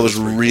MCU. That was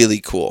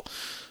really cool.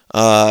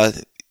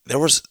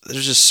 There's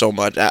just so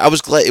much. I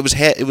was glad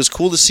it was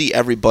cool to see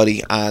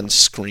everybody on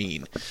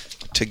screen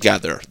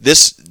together.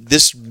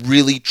 This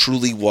really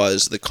truly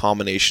was the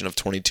culmination of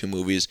 22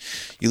 movies.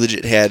 You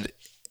legit had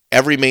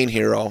every main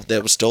hero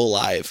that was still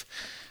alive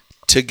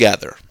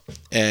together,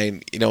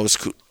 and it was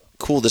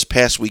cool. This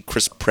past week,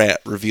 Chris Pratt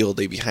revealed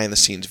a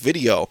behind-the-scenes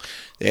video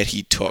that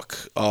he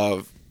took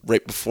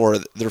right before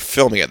they're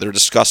filming it. They're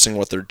discussing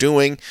what they're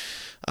doing.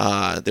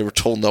 They were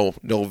told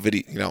no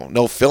video,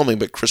 no filming,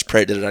 but Chris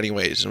Pratt did it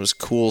anyways. And it was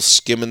cool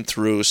skimming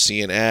through,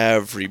 seeing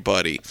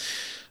everybody.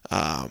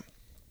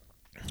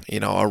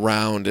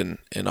 Around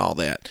and all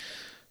that.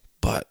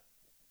 But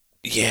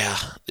yeah,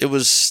 it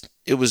was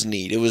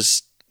neat. It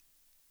was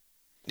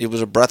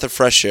a breath of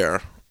fresh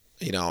air.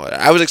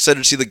 I was excited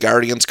to see the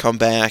Guardians come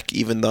back,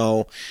 even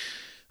though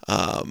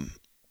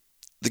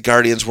the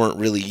Guardians weren't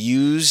really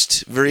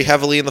used very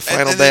heavily in the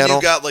final and then battle.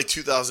 You got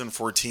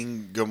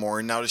 2014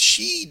 Gamora. Now, does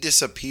she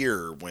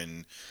disappear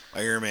when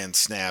Iron Man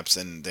snaps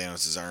and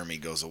Thanos' army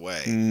goes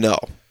away? No.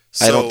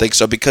 I don't think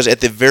so, because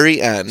at the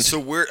very end...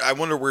 So I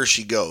wonder where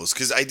she goes,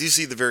 because I do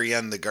see the very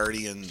end, the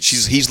Guardians...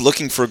 He's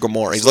looking for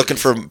Gamora. He's looking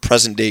for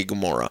present-day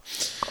Gamora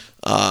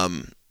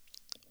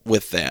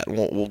with that.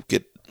 We'll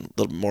get a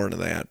little more into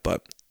that,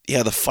 but...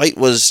 Yeah, the fight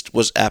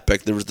was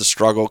epic. There was the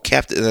struggle.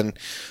 And then,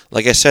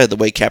 like I said, the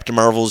way Captain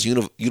Marvel is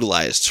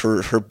utilized,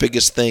 her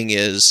biggest thing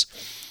is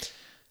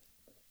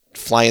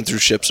flying through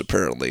ships,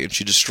 apparently, and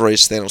she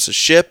destroys Thanos'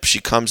 ship. She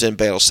comes in,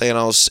 battles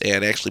Thanos,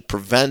 and actually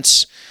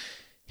prevents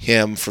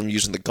him from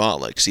using the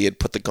gauntlet, because he had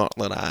put the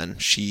gauntlet on.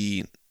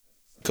 She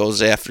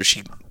goes after,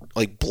 she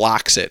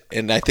blocks it,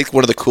 and I think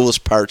one of the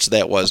coolest parts of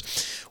that was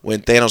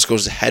when Thanos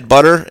goes to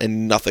headbutt her,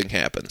 and nothing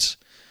happens.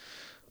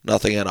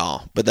 Nothing at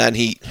all. But then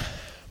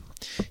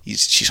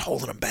she's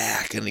holding him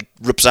back, and he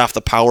rips off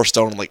the Power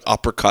Stone and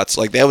uppercuts.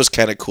 that was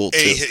kind of cool too.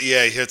 He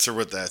hits her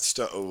with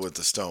with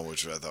the stone,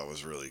 which I thought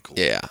was really cool.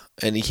 Yeah,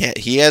 and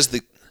he has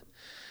the,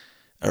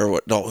 or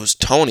what? No, it was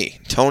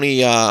Tony.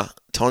 Tony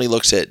Tony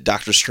looks at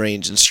Doctor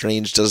Strange, and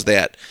Strange does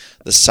that.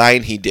 The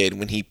sign he did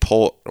when he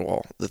pulled,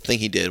 the thing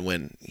he did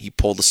when he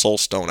pulled the Soul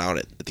Stone out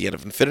at the end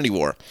of Infinity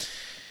War,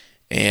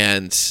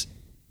 and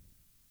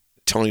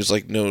Tony was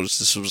like, "No,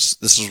 this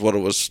is what it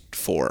was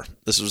for.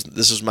 This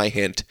was my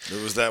hint."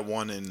 It was that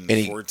one in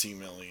 14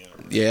 million.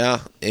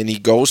 Yeah, and he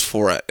goes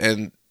for it,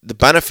 and the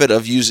benefit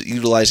of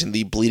utilizing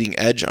the Bleeding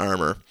Edge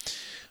armor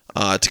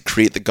to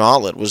create the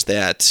gauntlet was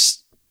that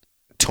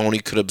Tony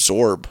could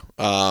absorb,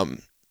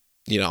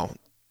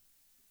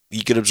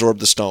 he could absorb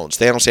the stones.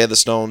 Thanos had the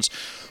stones,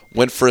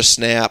 went for a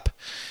snap,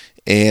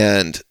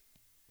 and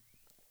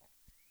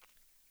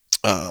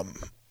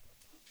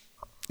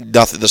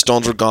nothing. The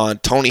stones were gone.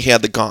 Tony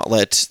had the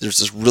gauntlet. There's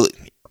this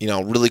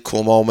really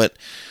cool moment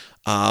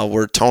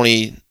where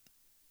Tony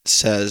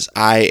says,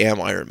 "I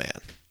am Iron Man."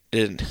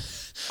 And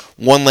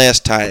one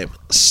last time,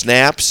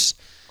 snaps.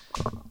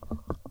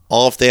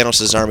 All of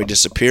Thanos' army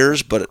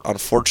disappears, but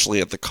unfortunately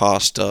at the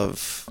cost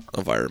of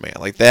Iron Man.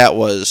 Like that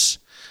was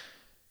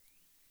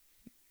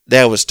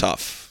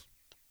tough.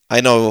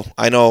 I know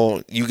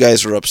you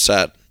guys were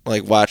upset.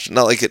 Like watching,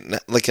 not like in a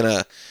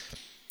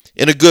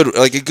good way. Not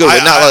like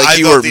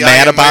you were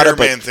mad about it,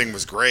 but Iron Man thing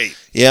was great.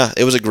 Yeah,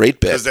 it was a great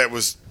bit. Because that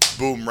was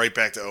boom right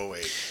back to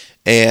 2008.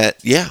 And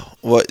yeah,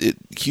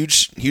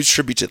 huge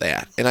tribute to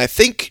that. And I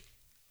think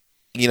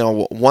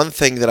one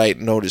thing that I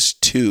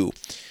noticed too.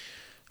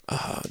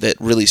 That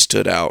really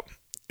stood out.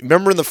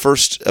 Remember in the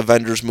first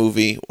Avengers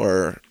movie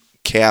where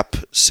Cap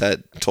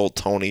told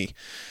Tony,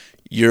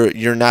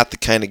 "You're not the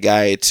kind of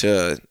guy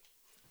to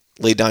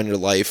lay down your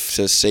life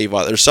to save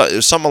others." It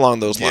was something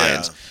along those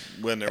lines.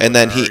 And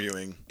then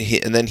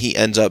he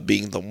ends up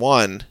being the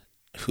one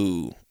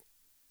who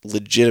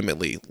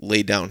legitimately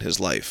laid down his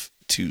life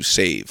to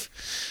save.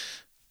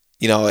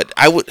 To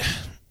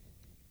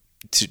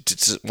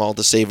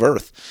save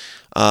Earth.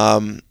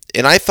 And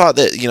I thought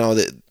that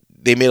that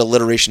they made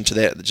alliteration to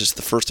that, just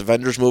the first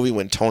Avengers movie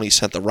when Tony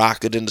sent the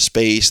rocket into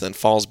space and then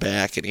falls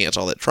back and he has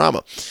all that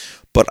trauma.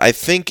 But I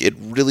think it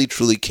really,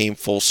 truly came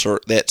full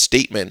circle. That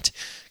statement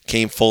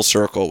came full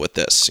circle with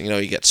this.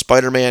 You get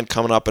Spider-Man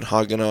coming up and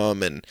hugging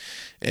him,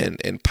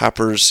 and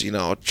Pepper's,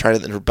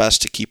 trying her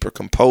best to keep her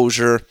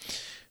composure,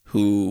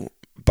 who,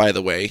 by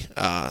the way,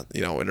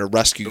 in her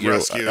rescue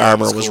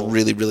armor was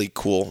really, really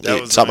cool.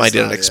 Something I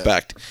didn't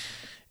expect.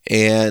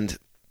 And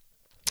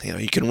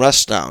you can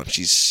rest now.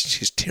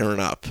 She's tearing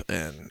up,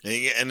 and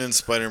then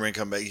Spider-Man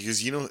come back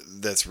because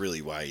that's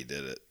really why he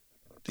did it.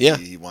 Yeah,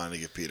 he wanted to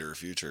give Peter a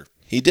future.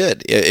 He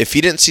did. If he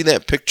didn't see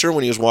that picture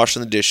when he was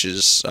washing the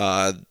dishes,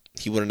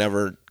 he would have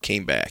never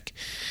came back.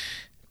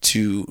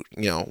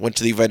 Went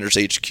to the Avengers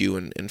HQ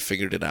and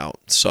figured it out.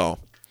 So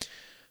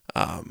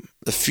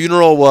the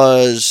funeral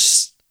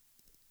was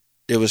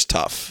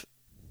tough.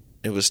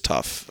 It was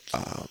tough.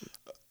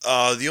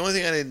 The only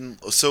thing I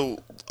didn't. So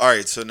all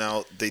right. So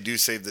now they do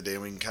save the day.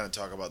 And we can kind of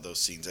talk about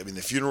those scenes. I mean,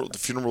 the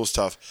funeral was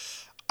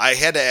tough. I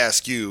had to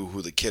ask you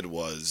who the kid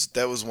was.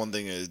 That was one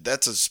thing.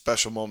 That's a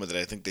special moment that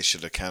I think they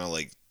should have kind of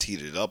like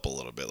teed it up a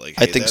little bit. Like,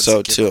 hey, I think that's so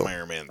the kid too. From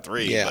Iron Man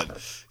 3. Yeah.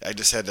 But I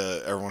just had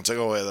to. Everyone's like,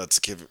 oh, yeah, that's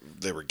the kid.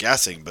 They were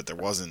guessing, but there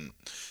wasn't.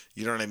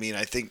 You know what I mean?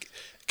 I think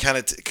kind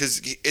of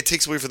because it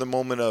takes away from the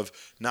moment of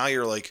now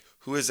you're like,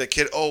 who is that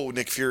kid? Oh,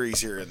 Nick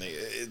Fury's here, and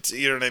it's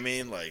you know what I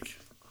mean, like.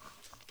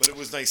 But it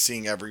was nice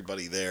seeing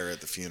everybody there at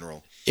the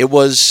funeral. It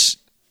was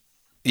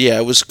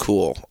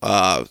cool.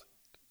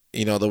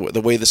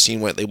 The way the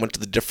scene went, they went to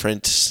the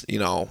different,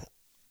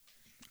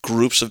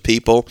 groups of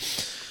people.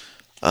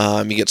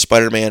 You get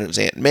Spider-Man and his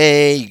Aunt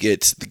May. You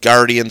get the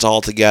Guardians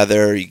all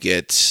together. You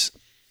get,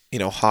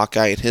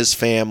 Hawkeye and his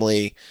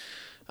family.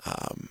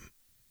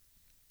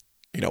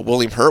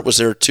 William Hurt was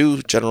there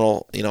too.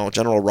 General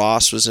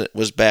Ross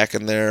was back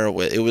in there.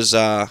 It was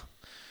a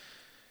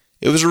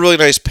really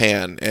nice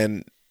pan,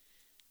 and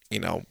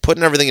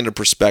putting everything into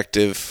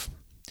perspective,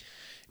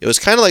 it was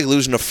kind of like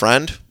losing a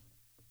friend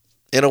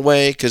in a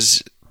way,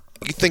 because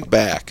you think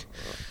back,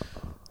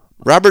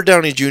 Robert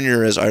Downey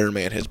Jr. as Iron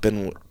Man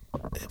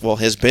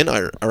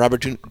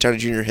Robert Downey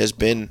Jr. has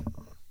been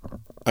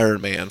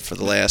Iron Man for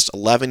the last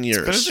 11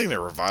 years. It's been a thing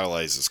that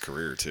revitalized his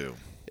career too.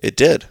 It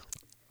did.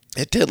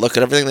 Look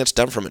at everything that's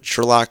done from it.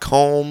 Sherlock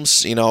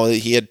Holmes,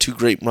 he had 2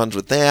 great runs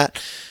with that.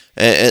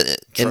 And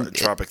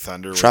Tropic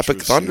Thunder.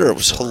 Tropic Thunder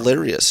was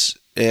hilarious.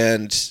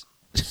 And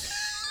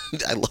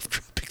I love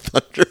Tropic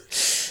Thunder.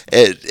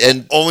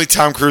 And only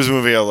Tom Cruise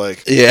movie I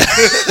like. Yeah.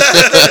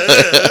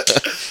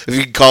 If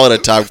you can call it a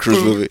Tom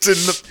Cruise movie. Boots in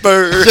the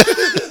bird.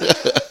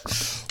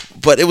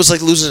 But it was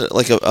like losing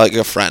like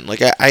a friend.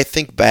 Like I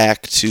think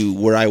back to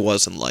where I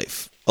was in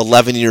life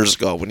 11 years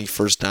ago when he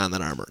first donned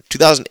that armor.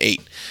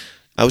 2008.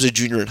 I was a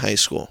junior in high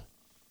school,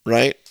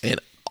 right? And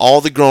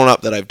all the growing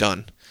up that I've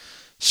done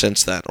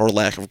since then, or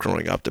lack of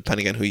growing up,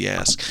 depending on who you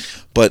ask.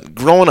 But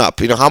growing up,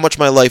 how much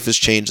my life has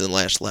changed in the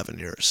last 11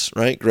 years,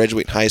 right?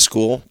 Graduating high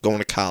school, going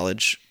to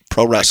college,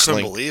 pro wrestling.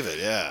 I couldn't believe it,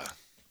 yeah.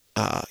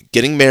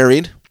 Getting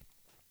married.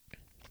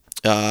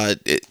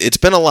 It's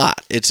been a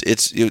lot.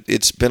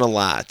 It's been a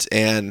lot,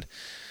 and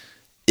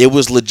it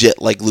was legit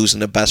like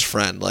losing a best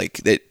friend. Like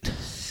that,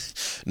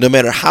 no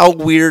matter how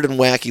weird and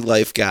wacky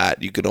life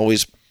got, you could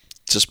always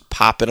just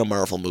pop in a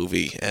Marvel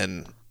movie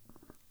and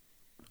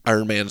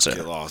Iron Man's there.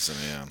 Get lost in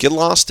it, yeah. Get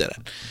lost in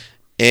it.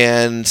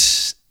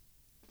 And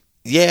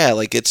yeah,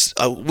 like it's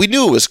we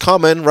knew it was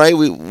coming, right?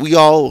 We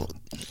all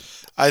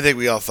I think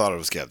we all thought it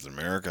was Captain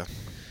America,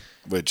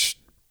 which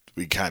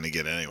we kind of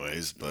get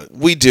anyways, but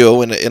we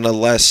do in a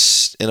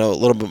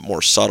little bit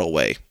more subtle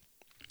way,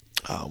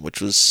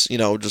 which was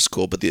just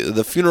cool. But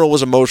the funeral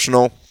was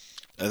emotional.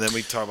 And then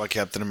we talk about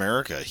Captain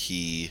America.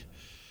 He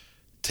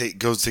takes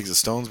the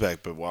stones back,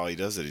 but while he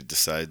does it, he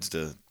decides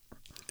to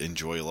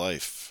enjoy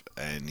life,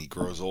 and he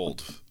grows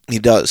old. He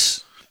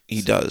does.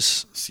 He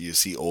does. So you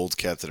see old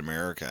Captain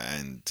America,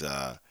 and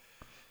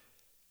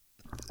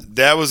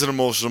that was an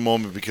emotional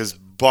moment because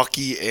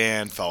Bucky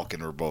and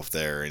Falcon were both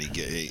there, and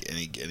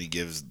he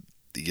gives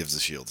the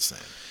shield the same.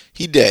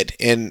 He did,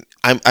 and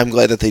I'm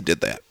glad that they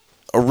did that.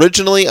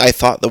 Originally, I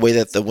thought the way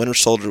that the Winter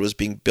Soldier was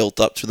being built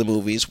up through the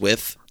movies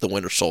with the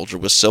Winter Soldier,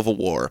 with Civil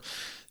War,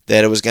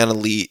 that it was going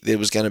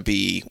to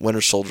be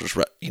Winter Soldier's,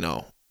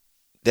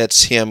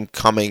 that's him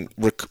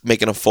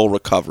making a full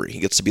recovery. He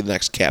gets to be the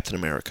next Captain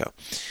America.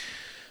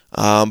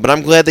 But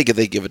I'm glad they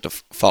give it to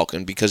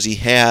Falcon because he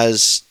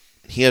has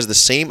the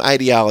same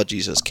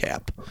ideologies as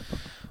Cap.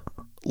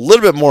 A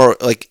little bit more,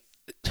 like,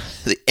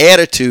 the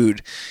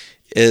attitude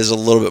is a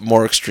little bit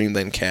more extreme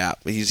than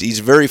Cap. He's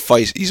very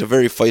feisty. He's a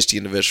very feisty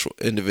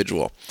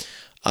individual.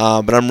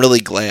 But I'm really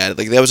glad.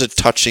 Like, that was a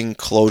touching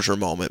closure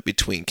moment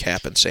between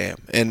Cap and Sam,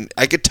 and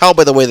I could tell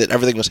by the way that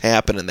everything was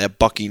happening that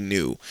Bucky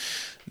knew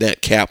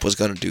that Cap was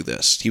going to do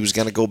this. He was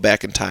going to go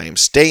back in time,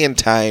 stay in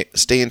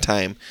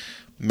time,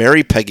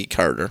 marry Peggy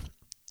Carter,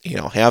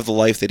 have the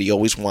life that he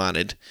always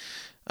wanted,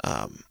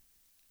 and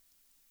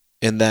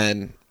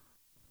then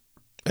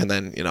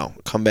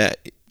come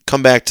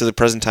back to the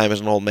present time as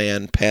an old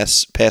man,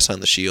 pass on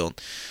the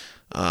shield.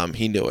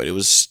 He knew it.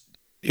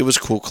 It was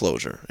cool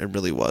closure. It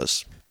really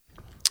was.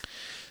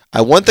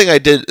 One thing I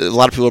did, a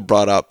lot of people have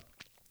brought up,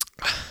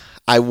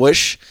 I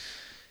wish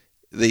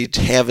they'd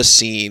have a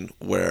scene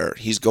where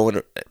he's going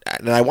to,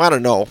 and I want to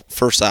know,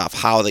 first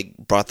off, how they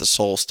brought the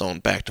Soul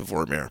Stone back to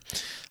Vormir,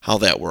 how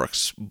that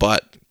works.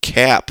 But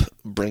Cap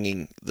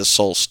bringing the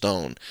Soul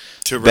Stone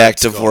back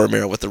to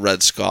Vormir with the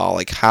Red Skull,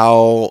 like,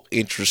 how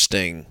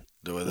interesting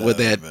would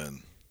that have been?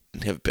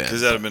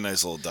 Because that would have been a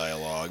nice little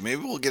dialogue.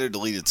 Maybe we'll get a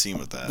deleted scene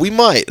with that. We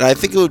might. I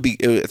think it would be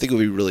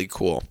really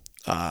cool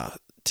to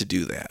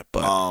do that.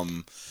 But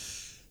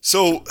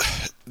so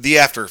the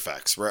after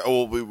effects, right?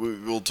 Oh,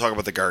 we'll talk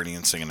about the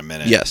Guardians thing in a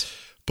minute. Yes,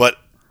 but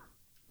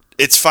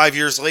it's 5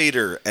 years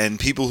later, and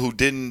people who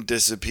didn't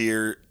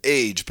disappear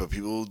age, but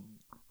people who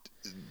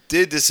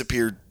did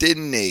disappear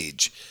didn't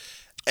age.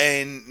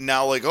 And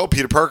now, like,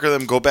 Peter Parker,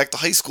 them go back to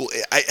high school.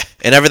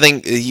 And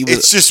everything.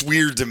 It's just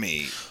weird to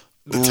me.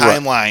 The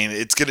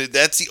timeline,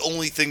 that's the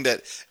only thing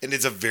that, and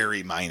it's a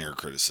very minor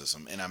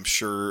criticism, and I'm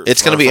sure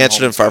it's going to be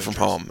answered in Far From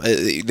Home.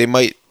 They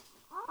might,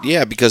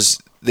 because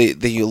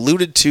they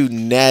alluded to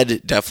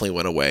Ned definitely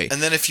went away.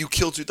 And then if you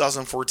kill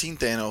 2014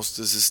 Thanos,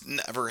 does this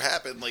never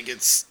happen? Like,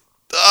 it's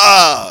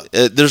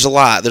there's a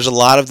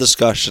lot of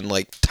discussion.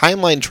 Like,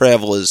 timeline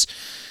travel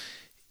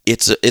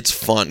it's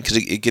fun because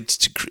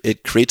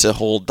it creates a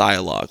whole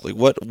dialogue. Like,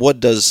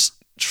 what does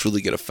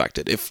truly get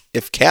affected?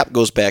 If Cap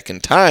goes back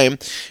in time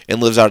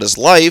and lives out his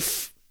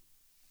life,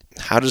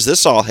 how does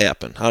this all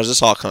happen? How does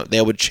this all come?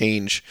 That would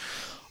change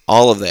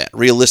all of that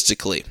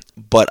realistically.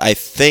 But I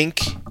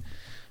think,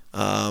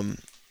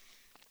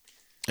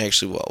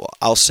 actually, well,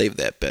 I'll save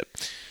that bit.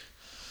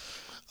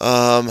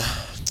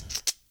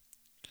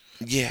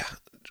 Yeah,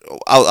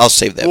 I'll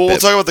save that. We'll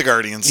talk about the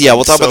Guardians. Yeah,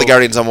 we'll talk about the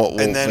Guardians, and we'll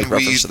and then make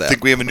reference to that. I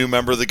think we have a new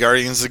member of the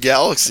Guardians of the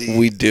Galaxy.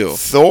 We do.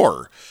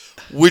 Thor.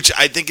 Which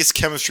I think his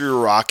chemistry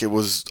with Rocket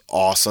was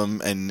awesome,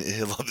 and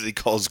I love that he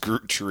calls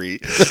Groot Tree.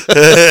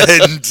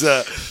 And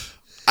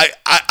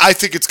I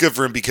think it's good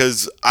for him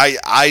because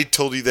I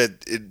told you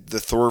that the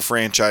Thor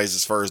franchise,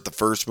 as far as the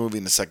first movie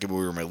and the second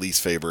movie, were my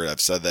least favorite.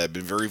 I've said that. I've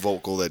been very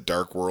vocal that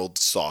Dark World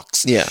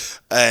sucks. Yeah.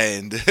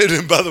 And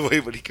by the way,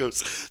 when he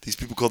goes, these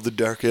people called the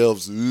Dark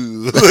Elves,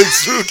 ooh, like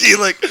spooky,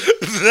 like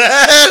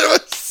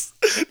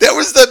that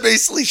was them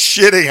basically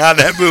shitting on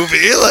that movie.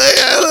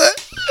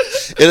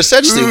 It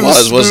essentially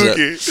wasn't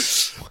it?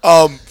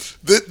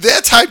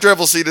 That time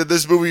travel scene in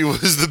this movie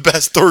was the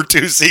best Thor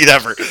 2 scene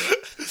ever.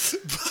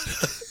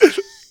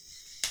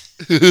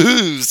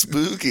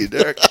 Spooky,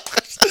 dark.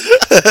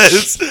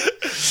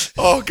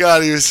 Oh,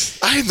 God,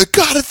 I am the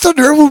God of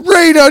Thunder. I will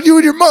rain on you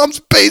in your mom's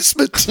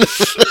basement.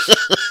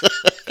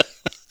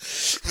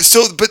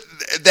 But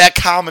that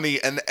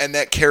comedy and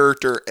that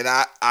character, and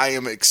I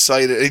am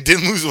excited. He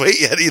didn't lose weight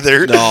yet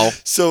either. No.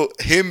 So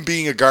him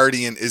being a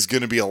Guardian is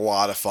going to be a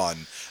lot of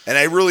fun. And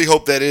I really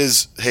hope that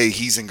is, hey,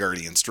 he's in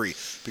Guardians 3.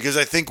 Because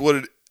I think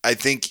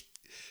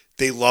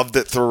they loved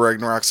that Thor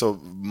Ragnarok so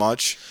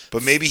much,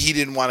 but maybe he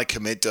didn't want to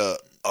commit to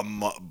a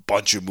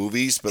bunch of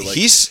movies, but like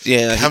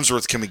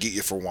Hemsworth can get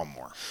you for one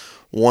more.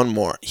 One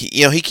more.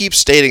 He keeps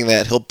stating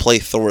that he'll play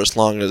Thor as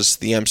long as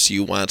the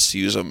MCU wants to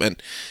use him,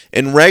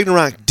 and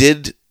Ragnarok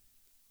did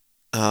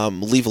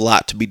leave a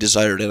lot to be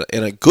desired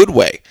in a good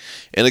way.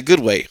 In a good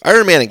way.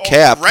 Iron Man and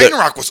Cap.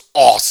 Ragnarok was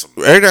awesome.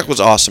 Ragnarok was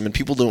awesome, and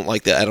people don't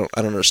like that. I don't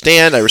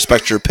understand. I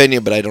respect your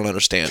opinion, but I don't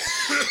understand.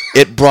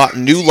 It brought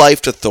new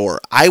life to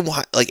Thor.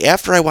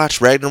 After I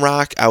watched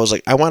Ragnarok, I was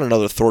like, I want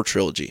another Thor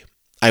trilogy.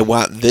 I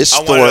want this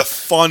Thor. I want a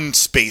fun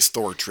space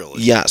Thor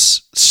trilogy.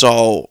 Yes.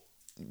 So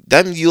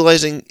them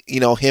utilizing,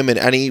 him in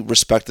any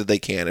respect that they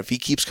can. If he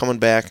keeps coming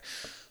back,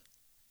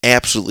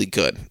 absolutely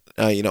good.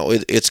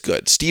 It's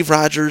good. Steve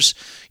Rogers,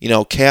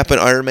 Cap and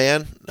Iron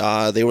Man,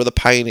 they were the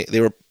pioneer.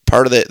 They were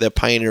part of the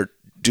pioneer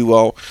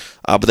duo,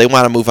 but they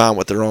want to move on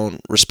with their own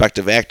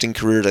respective acting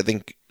careers. I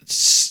think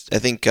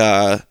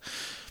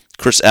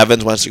Chris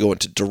Evans wants to go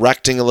into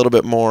directing a little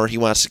bit more. He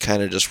wants to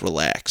kind of just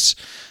relax.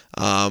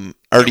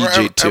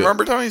 RDJ too. I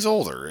remember Tony's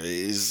older.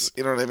 He's,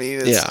 you know what I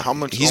mean? How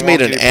much he's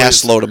made an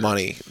ass load of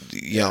money.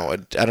 I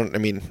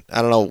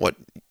don't know what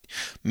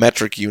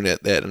metric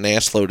unit that an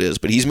ass load is,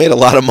 but he's made a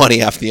lot of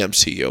money off the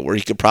MCU where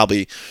he could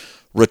probably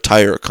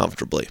retire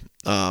comfortably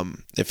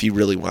if he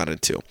really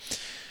wanted to.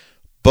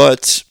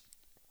 But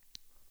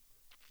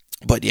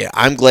yeah,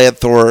 I'm glad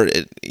Thor.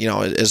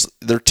 As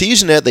they're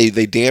teasing it,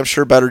 they damn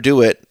sure better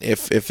do it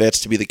if that's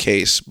to be the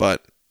case.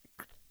 But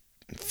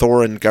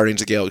Thor and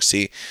Guardians of the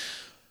Galaxy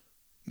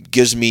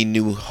gives me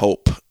new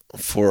hope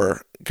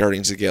for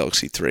Guardians of the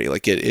Galaxy 3.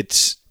 Like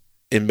it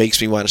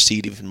makes me want to see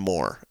it even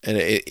more. And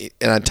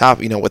and on top,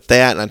 with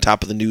that, and on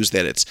top of the news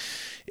that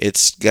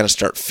it's gonna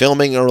start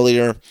filming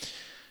earlier,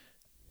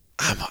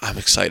 I'm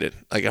excited.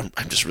 Like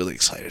I'm just really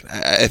excited.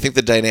 I think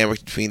the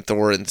dynamic between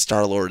Thor and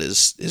Star-Lord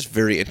is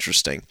very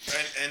interesting.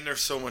 And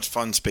there's so much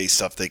fun space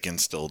stuff they can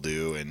still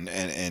do.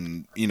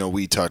 And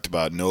we talked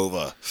about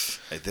Nova.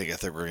 I think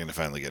we're gonna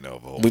finally get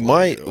Nova. We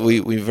might. We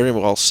very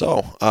well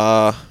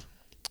so.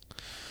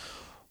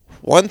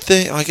 One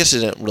thing, I guess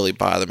it didn't really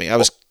bother me.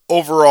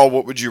 Overall,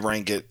 what would you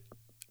rank it?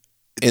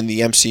 In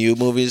the MCU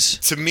movies?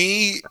 To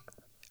me,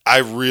 I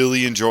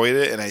really enjoyed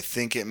it, and I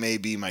think it may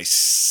be my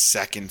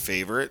second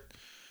favorite.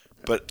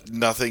 But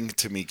nothing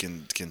to me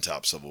can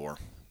top Civil War.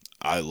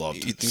 I loved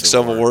it. You think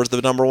Civil War is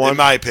the number one? In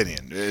my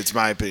opinion. It's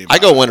my opinion. I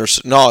go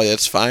No,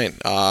 it's fine.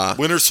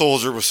 Winter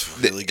Soldier was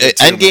really good.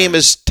 Endgame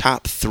is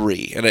top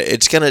 3, and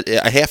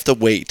I have to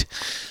wait.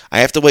 I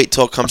have to wait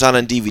till it comes out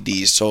on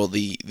DVDs, so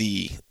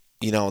the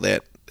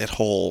that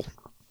whole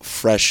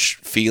fresh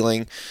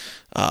feeling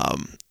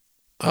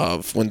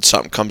of when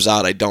something comes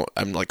out,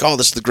 I'm like, oh,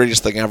 this is the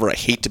greatest thing ever. I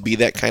hate to be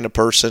that kind of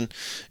person,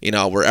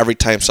 where every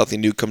time something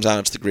new comes out,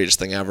 it's the greatest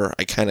thing ever.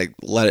 I kind of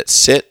let it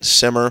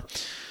simmer.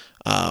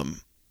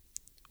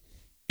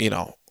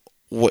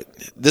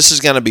 This is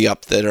going to be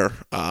up there.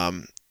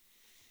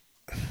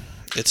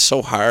 It's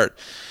so hard.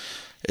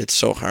 It's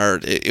so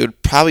hard. It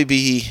would probably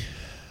be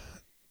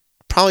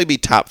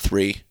top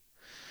 3.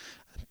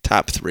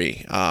 Top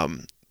 3.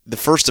 The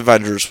first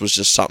Avengers was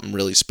just something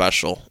really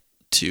special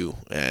too,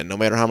 and no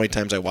matter how many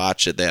times I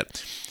watch it,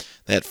 that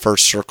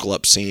first circle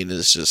up scene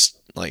is just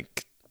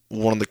like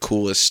one of the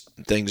coolest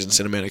things in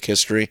cinematic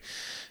history,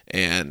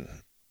 and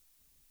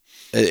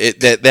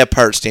that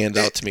part stands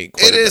out to me.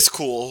 It is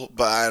cool,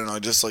 but I don't know,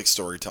 just like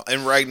storytelling.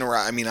 And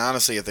Ragnarok, I mean,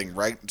 honestly, I think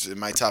in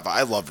my top,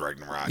 I loved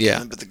Ragnarok.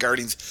 Yeah, but the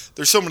Guardians,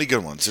 there's so many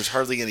good ones. There's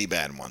hardly any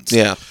bad ones.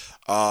 Yeah.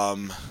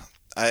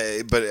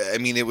 It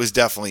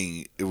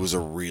was a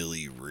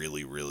really,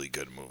 really, really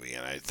good movie,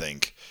 and I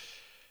think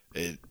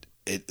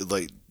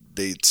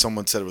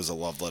someone said it was a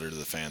love letter to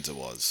the fans. It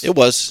was. It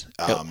was.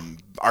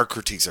 Our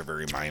critiques are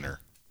very minor.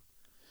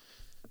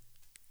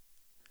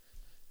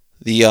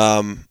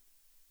 The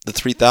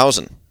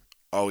 3000.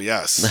 Oh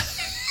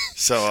yes.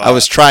 So I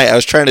was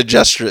trying to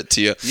gesture it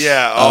to you.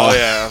 Yeah. Oh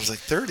yeah. I was like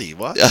 30.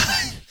 What?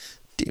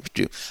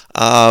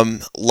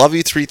 Love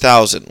You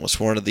 3000 was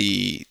one of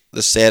the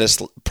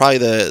saddest, probably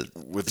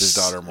with his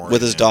daughter Morgan.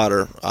 With his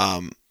daughter,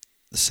 the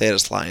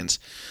saddest lines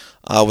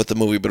with the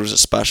movie, but it was a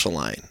special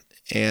line,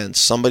 and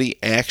somebody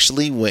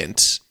actually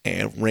went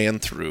and ran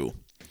through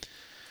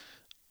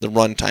the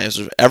run times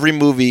of every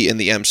movie in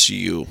the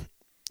MCU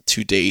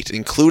to date,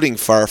 including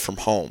Far From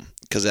Home,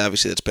 because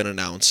obviously that's been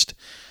announced,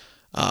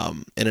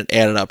 and it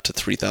added up to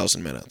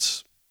 3,000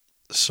 minutes.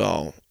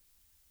 So,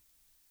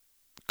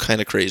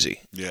 kind of crazy.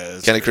 Yeah,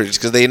 kind of crazy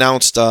because they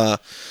announced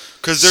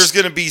because there's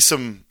going to be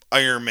some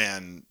Iron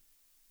Man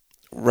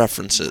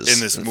references in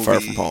this movie,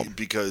 Far From Home,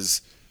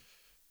 because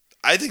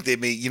I think they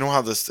may. You know how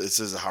it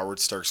says Howard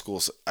Stark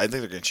School? I think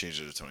they're going to change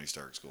it to Tony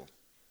Stark School.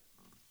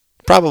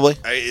 Probably.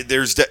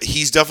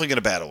 He's definitely going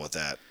to battle with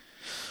that.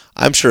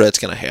 I'm sure that's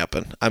going to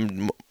happen.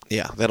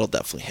 That'll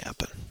definitely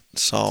happen.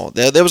 So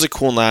that was a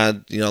cool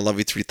nod. Love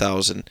You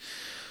 3000.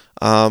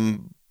 But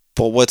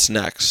what's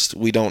next?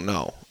 We don't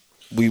know.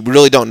 We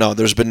really don't know.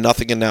 There's been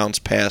nothing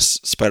announced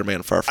past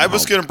Spider-Man Far From Home. I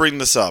was going to bring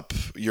this up,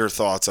 your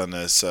thoughts on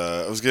this.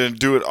 I was going to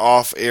do it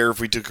off air if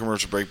we took a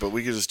commercial break, but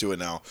we could just do it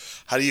now.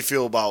 How do you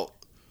feel about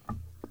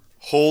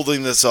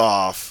holding this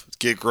off,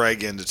 get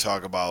Greg in to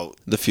talk about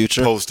the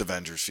future?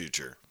 Post-Avengers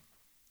future.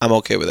 I'm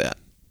okay with that.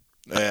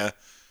 Yeah.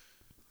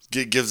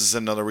 gives us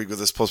another week with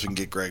this. Plus, we can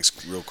get Greg's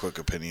real quick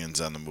opinions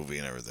on the movie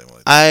and everything.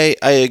 I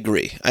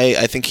agree.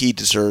 I think he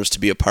deserves to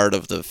be a part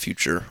of the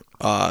future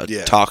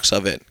talks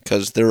of it,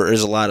 because there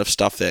is a lot of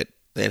stuff that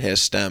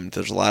has stemmed.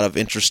 There's a lot of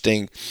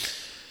interesting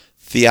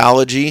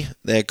theology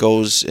that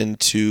goes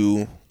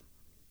into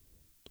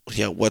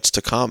what's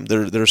to come.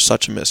 There's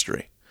such a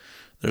mystery.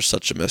 There's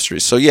such a mystery.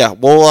 So yeah,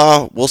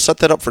 we'll set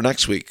that up for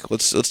next week.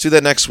 Let's do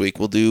that next week.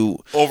 We'll do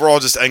overall.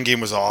 Just Endgame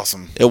was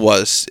awesome. It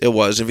was.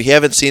 If you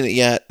haven't seen it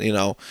yet,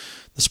 the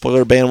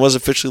spoiler ban was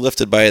officially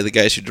lifted by the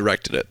guys who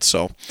directed it.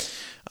 So,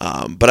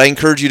 but I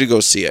encourage you to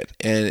go see it,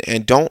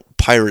 and don't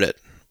pirate it,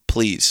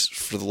 please.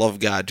 For the love of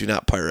God, do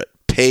not pirate.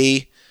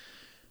 Pay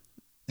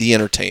the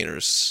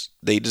entertainers.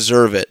 They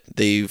deserve it.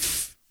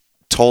 They've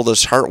told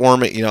us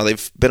heartwarming.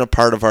 They've been a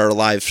part of our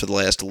lives for the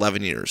last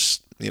 11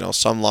 years.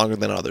 Some longer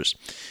than others.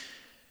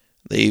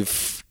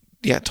 They've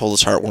told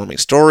us heartwarming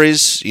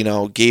stories,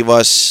 gave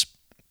us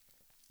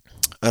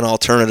an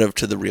alternative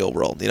to the real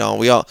world.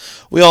 We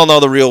all know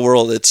the real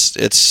world.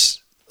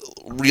 It's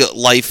real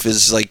life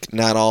is like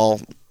not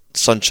all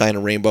sunshine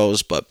and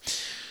rainbows, but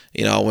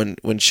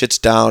when shit's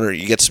down or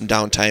you get some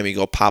downtime, you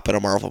go pop in a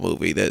Marvel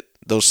movie. That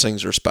those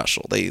things are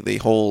special. They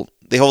hold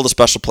a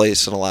special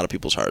place in a lot of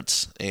people's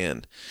hearts.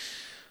 And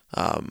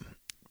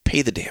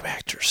pay the damn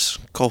actors.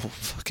 Go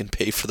fucking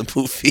pay for the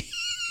movie.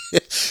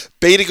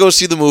 Pay to go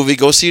see the movie.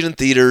 Go see it in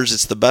theaters.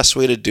 It's the best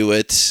way to do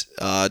it.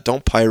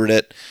 Don't pirate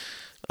it.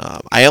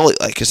 I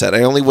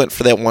only went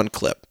for that one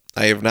clip.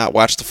 I have not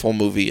watched the full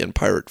movie in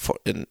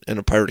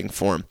a pirating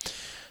form.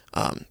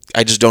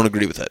 I just don't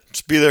agree with it.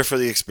 Just be there for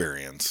the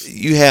experience.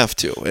 You have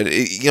to.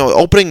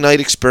 Opening night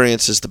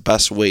experience is the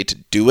best way to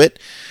do it.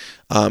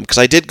 Because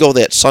I did go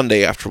that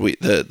Sunday after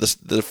the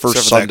first Except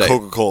for Sunday. That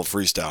Coca-Cola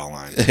freestyle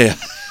line. Yeah.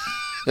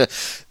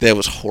 That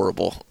was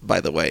horrible, by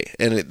the way.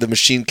 And the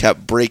machine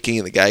kept breaking,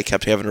 and the guy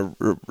kept having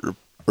to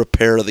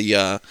repair the.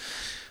 Oh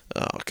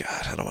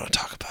God, I don't want to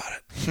talk about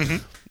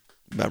it.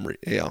 Memory,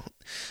 I'm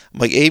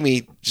like,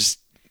 Amy, just.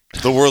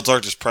 The world's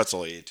largest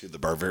pretzel ate to the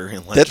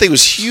Bavarian Legend. That thing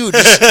was huge.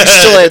 You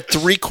still had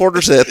 3/4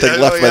 of that thing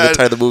left by the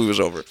time the movie was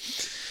over.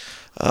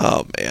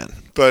 Oh man!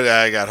 But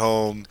I got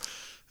home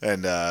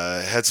and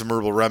had some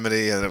herbal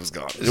remedy, and it was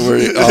gone.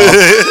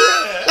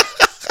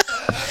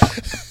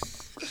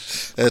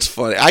 That's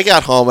funny. I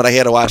got home and I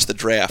had to watch the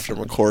draft and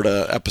record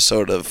an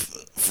episode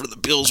for the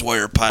Bills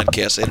Wire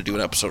podcast. I had to do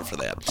an episode for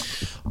that.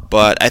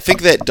 But I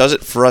think that does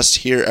it for us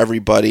here,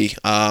 everybody.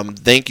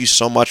 Thank you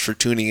so much for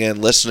tuning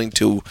in, listening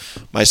to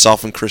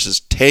myself and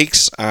Chris's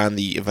takes on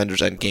the Avengers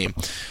Endgame.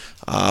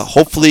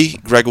 Hopefully,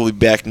 Greg will be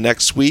back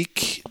next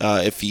week.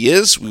 If he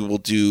is, we will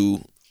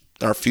do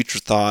our future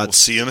thoughts. We'll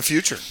see you in the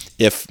future.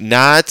 If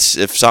not,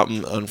 if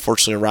something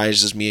unfortunately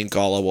arises, me and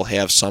Gala will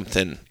have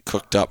something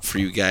cooked up for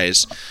you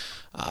guys.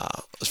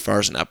 As far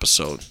as an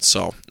episode.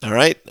 So, all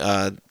right.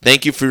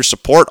 Thank you for your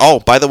support. Oh,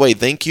 by the way,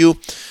 thank you.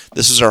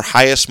 This is our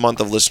highest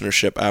month of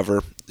listenership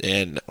ever,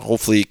 and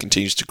hopefully it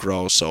continues to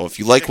grow. So if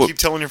you like keep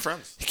telling your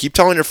friends. Keep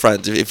telling your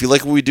friends. If you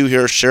like what we do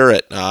here, share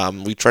it.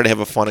 We try to have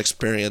a fun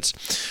experience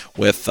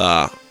with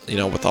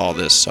all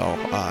this. So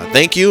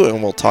thank you,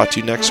 and we'll talk to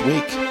you next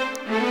week.